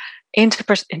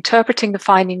 Interpreting the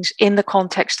findings in the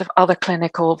context of other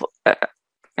clinical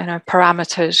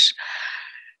parameters,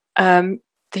 the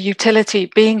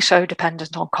utility being so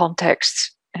dependent on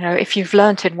context. If you've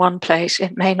learnt in one place,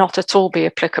 it may not at all be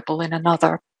applicable in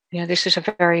another. This is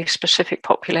a very specific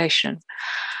population.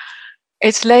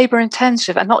 It's labor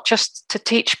intensive, and not just to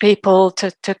teach people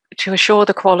to assure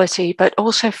the quality, but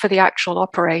also for the actual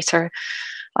operator.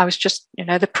 I was just,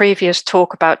 the previous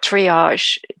talk about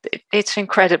triage, it's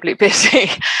incredibly busy.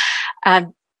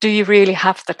 And do you really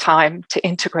have the time to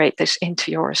integrate this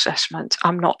into your assessment?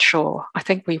 I'm not sure. I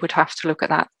think we would have to look at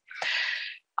that.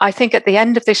 I think at the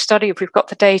end of this study, if we've got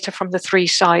the data from the 3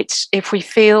 sites, if we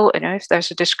feel, if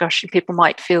there's a discussion, people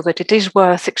might feel that it is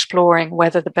worth exploring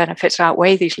whether the benefits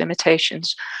outweigh these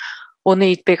limitations, we'll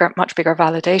need much bigger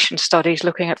validation studies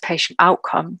looking at patient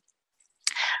outcome.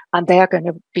 And they are going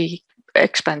to be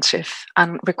expensive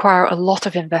and require a lot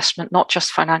of investment, not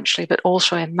just financially, but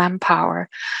also in manpower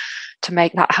to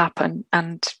make that happen.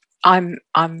 And I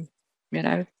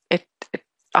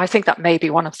think that may be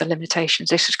one of the limitations.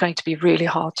 This is going to be really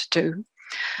hard to do,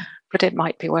 but it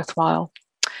might be worthwhile.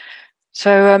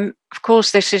 So, of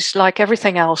course, this is like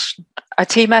everything else, a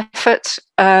team effort.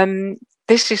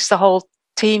 This is the whole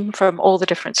team from all the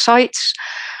different sites.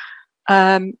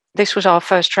 This was our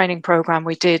first training program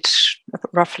we did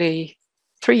roughly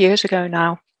 3 years ago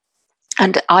now.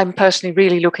 And I'm personally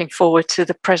really looking forward to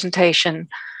the presentation,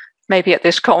 maybe at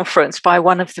this conference, by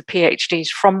one of the PhDs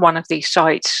from one of these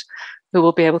sites, who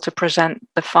will be able to present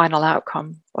the final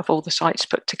outcome of all the sites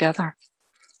put together.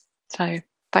 So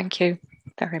thank you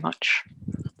very much.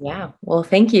 Yeah, well,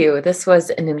 thank you. This was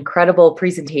an incredible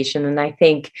presentation, and I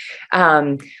think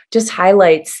just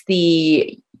highlights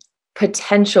the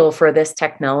potential for this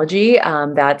technology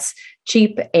that's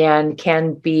cheap and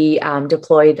can be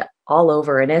deployed all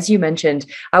over. And as you mentioned,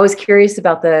 I was curious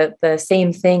about the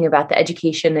same thing about the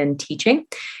education and teaching.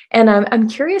 And I'm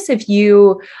curious if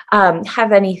you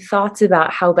have any thoughts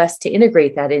about how best to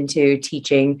integrate that into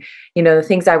teaching. The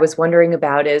things I was wondering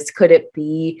about is, could it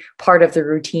be part of the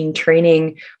routine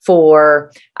training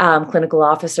for clinical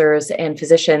officers and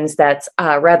physicians that's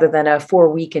rather than a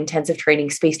 4-week intensive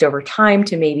training spaced over time,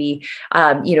 to maybe,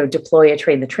 deploy a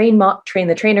train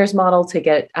the trainers model to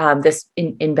get this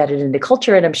embedded into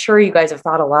culture. And I'm sure you guys have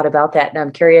thought a lot about that. And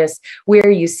I'm curious where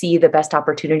you see the best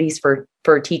opportunities for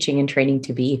teaching and training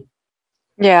to be.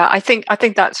 Yeah, I think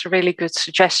that's a really good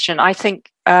suggestion. I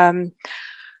think,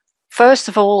 first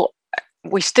of all,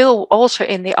 we still also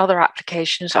in the other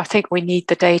applications, I think we need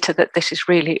the data that this is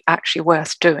really actually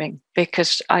worth doing,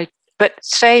 because but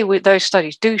say with those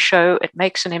studies do show it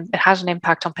has an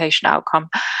impact on patient outcome.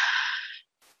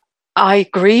 I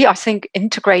agree. I think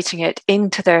integrating it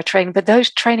into their training, but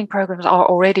those training programs are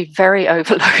already very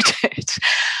overloaded.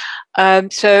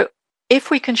 So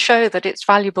if we can show that it's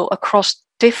valuable across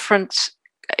different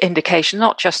indications,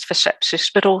 not just for sepsis,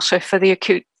 but also for the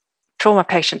acute trauma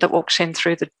patient that walks in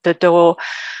through the door,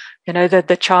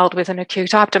 the child with an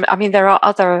acute abdomen. I mean, there are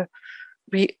other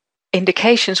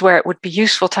indications where it would be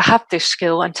useful to have this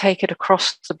skill and take it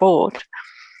across the board.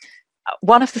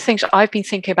 One of the things I've been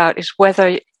thinking about is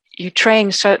whether you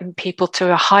train certain people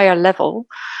to a higher level,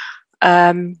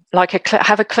 like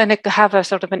have a clinic, have a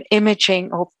sort of an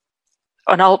imaging or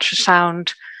an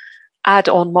ultrasound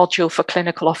add-on module for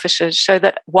clinical officers, so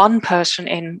that one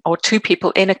person or 2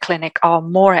 people in a clinic are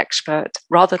more expert,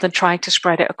 rather than trying to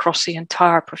spread it across the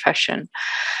entire profession.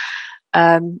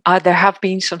 There have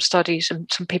been some studies and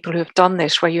some people who have done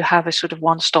this, where you have a sort of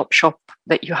one-stop shop,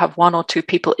 that you have 1 or 2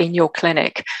 people in your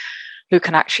clinic who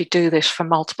can actually do this for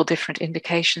multiple different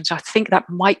indications. I think that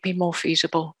might be more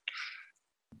feasible.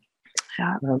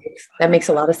 Yeah. That makes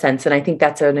a lot of sense. And I think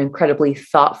that's an incredibly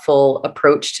thoughtful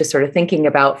approach to sort of thinking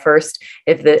about, first,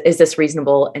 is this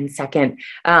reasonable? And second,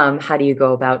 how do you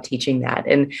go about teaching that?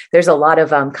 And there's a lot of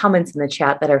comments in the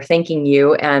chat that are thanking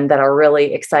you and that are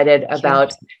really excited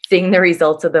about seeing the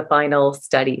results of the final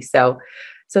study. So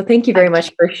thank you very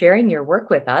much for sharing your work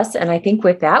with us. And I think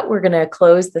with that, we're going to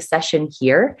close the session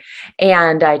here.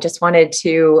 And I just wanted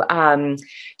to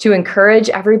encourage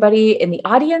everybody in the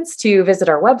audience to visit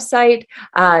our website,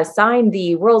 sign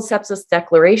the World Sepsis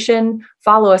Declaration,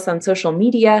 follow us on social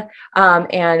media,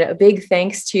 and a big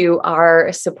thanks to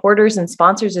our supporters and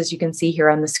sponsors, as you can see here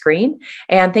on the screen.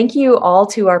 And thank you all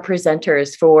to our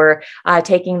presenters for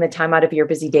taking the time out of your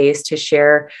busy days to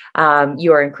share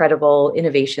your incredible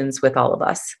innovations with all of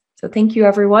us. So thank you,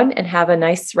 everyone, and have a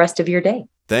nice rest of your day.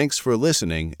 Thanks for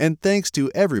listening, and thanks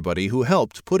to everybody who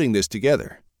helped putting this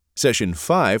together. Session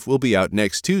 5 will be out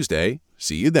next Tuesday.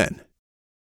 See you then.